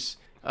triggers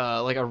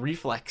like a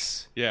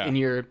reflex in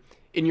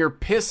your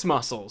piss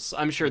muscles.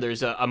 I'm sure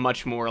there's a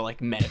much more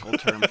like medical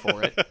term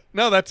for it.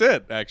 No, that's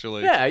it,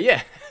 actually.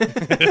 Yeah.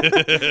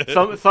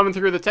 Thumbing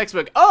through the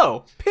textbook.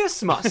 Oh,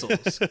 piss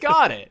muscles.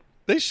 Got it.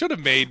 They should have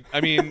made,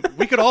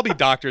 we could all be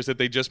doctors if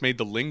they just made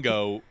the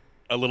lingo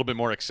a little bit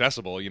more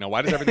accessible.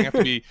 Why does everything have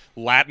to be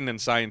Latin and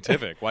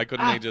scientific? Why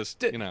couldn't they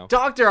just,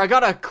 Doctor, I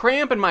got a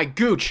cramp in my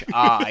gooch.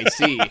 I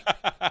see.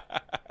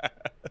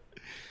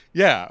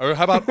 Yeah, or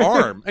how about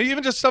arm?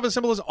 Even just stuff as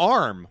simple as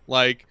arm.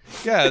 Like,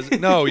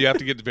 no, you have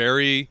to get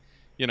very,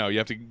 you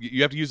have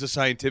to use a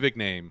scientific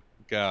name.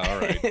 All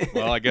right.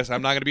 Well, I guess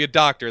I'm not going to be a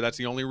doctor. That's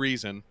the only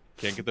reason.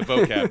 Can't get the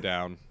vocab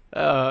down.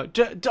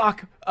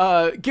 Doc,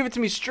 give it to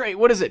me straight.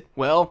 What is it?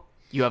 Well,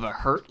 you have a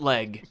hurt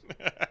leg.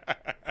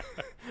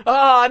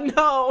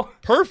 No.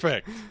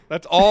 Perfect.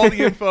 That's all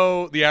the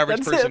info the average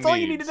person needs. That's all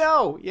you need to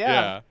know.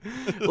 Yeah.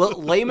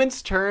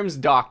 Layman's terms,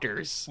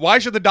 doctors. Why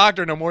should the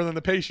doctor know more than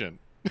the patient?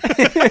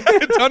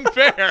 It's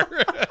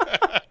unfair.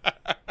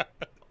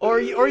 Or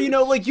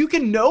like you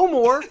can know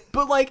more,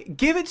 but like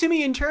give it to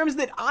me in terms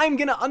that I'm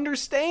gonna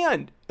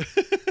understand.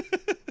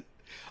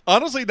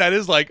 Honestly, that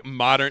is like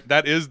modern.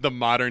 That is the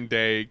modern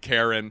day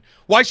Karen.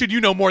 Why should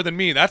you know more than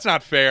me? That's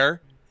not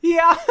fair.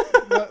 Yeah.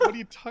 What are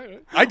you talking?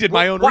 I did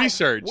my own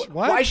research.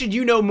 Why should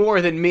you know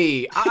more than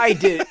me?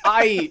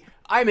 I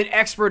I'm an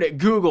expert at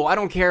Google. I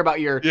don't care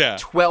about your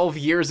 12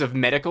 years of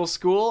medical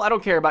school. I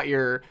don't care about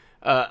your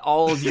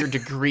all of your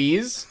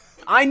degrees.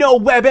 I know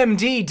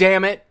WebMD,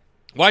 damn it.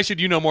 Why should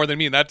you know more than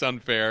me? That's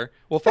unfair.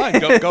 Well, fine.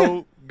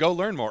 Go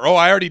learn more. Oh,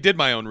 I already did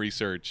my own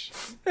research.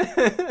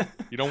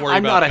 You don't worry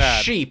I'm about not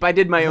that. a sheep. I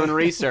did my own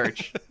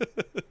research.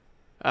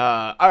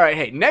 All right,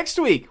 hey, next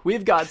week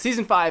we've got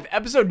Season 5,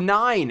 Episode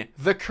 9,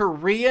 The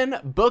Korean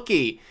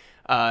Bookie.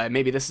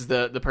 Maybe this is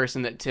the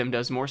person that Tim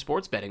does more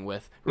sports betting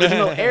with.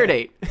 Original air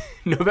date,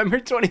 November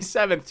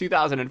 27th,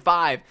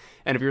 2005.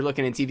 And if you're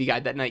looking in TV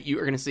Guide that night, you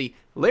are going to see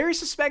Larry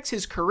suspects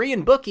his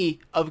Korean bookie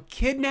of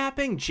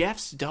kidnapping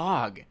Jeff's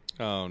dog.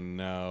 Oh,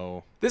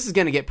 no. This is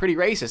going to get pretty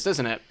racist,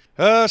 isn't it?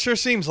 Sure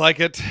seems like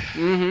it.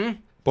 Mm-hmm.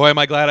 Boy, am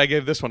I glad I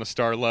gave this one a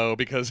star low,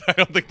 because I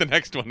don't think the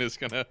next one is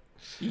going to...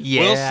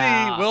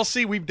 Yeah. We'll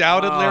see. We've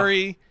doubted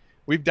Larry.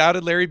 We've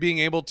doubted Larry being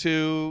able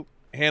to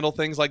handle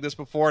things like this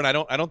before, and I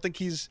don't think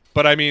he's...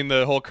 But I mean,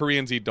 the whole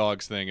Koreans eat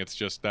dogs thing, it's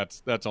just,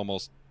 that's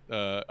almost...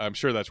 I'm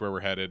sure that's where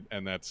we're headed,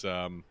 and that's,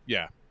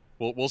 yeah.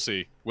 We'll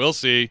see. We'll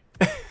see.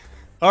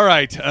 All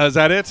right. Is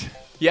that it?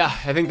 Yeah,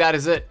 I think that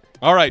is it.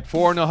 All right.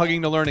 For No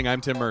Hugging, No Learning,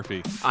 I'm Tim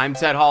Murphy. I'm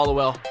Ted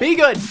Hollowell. Be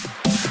good.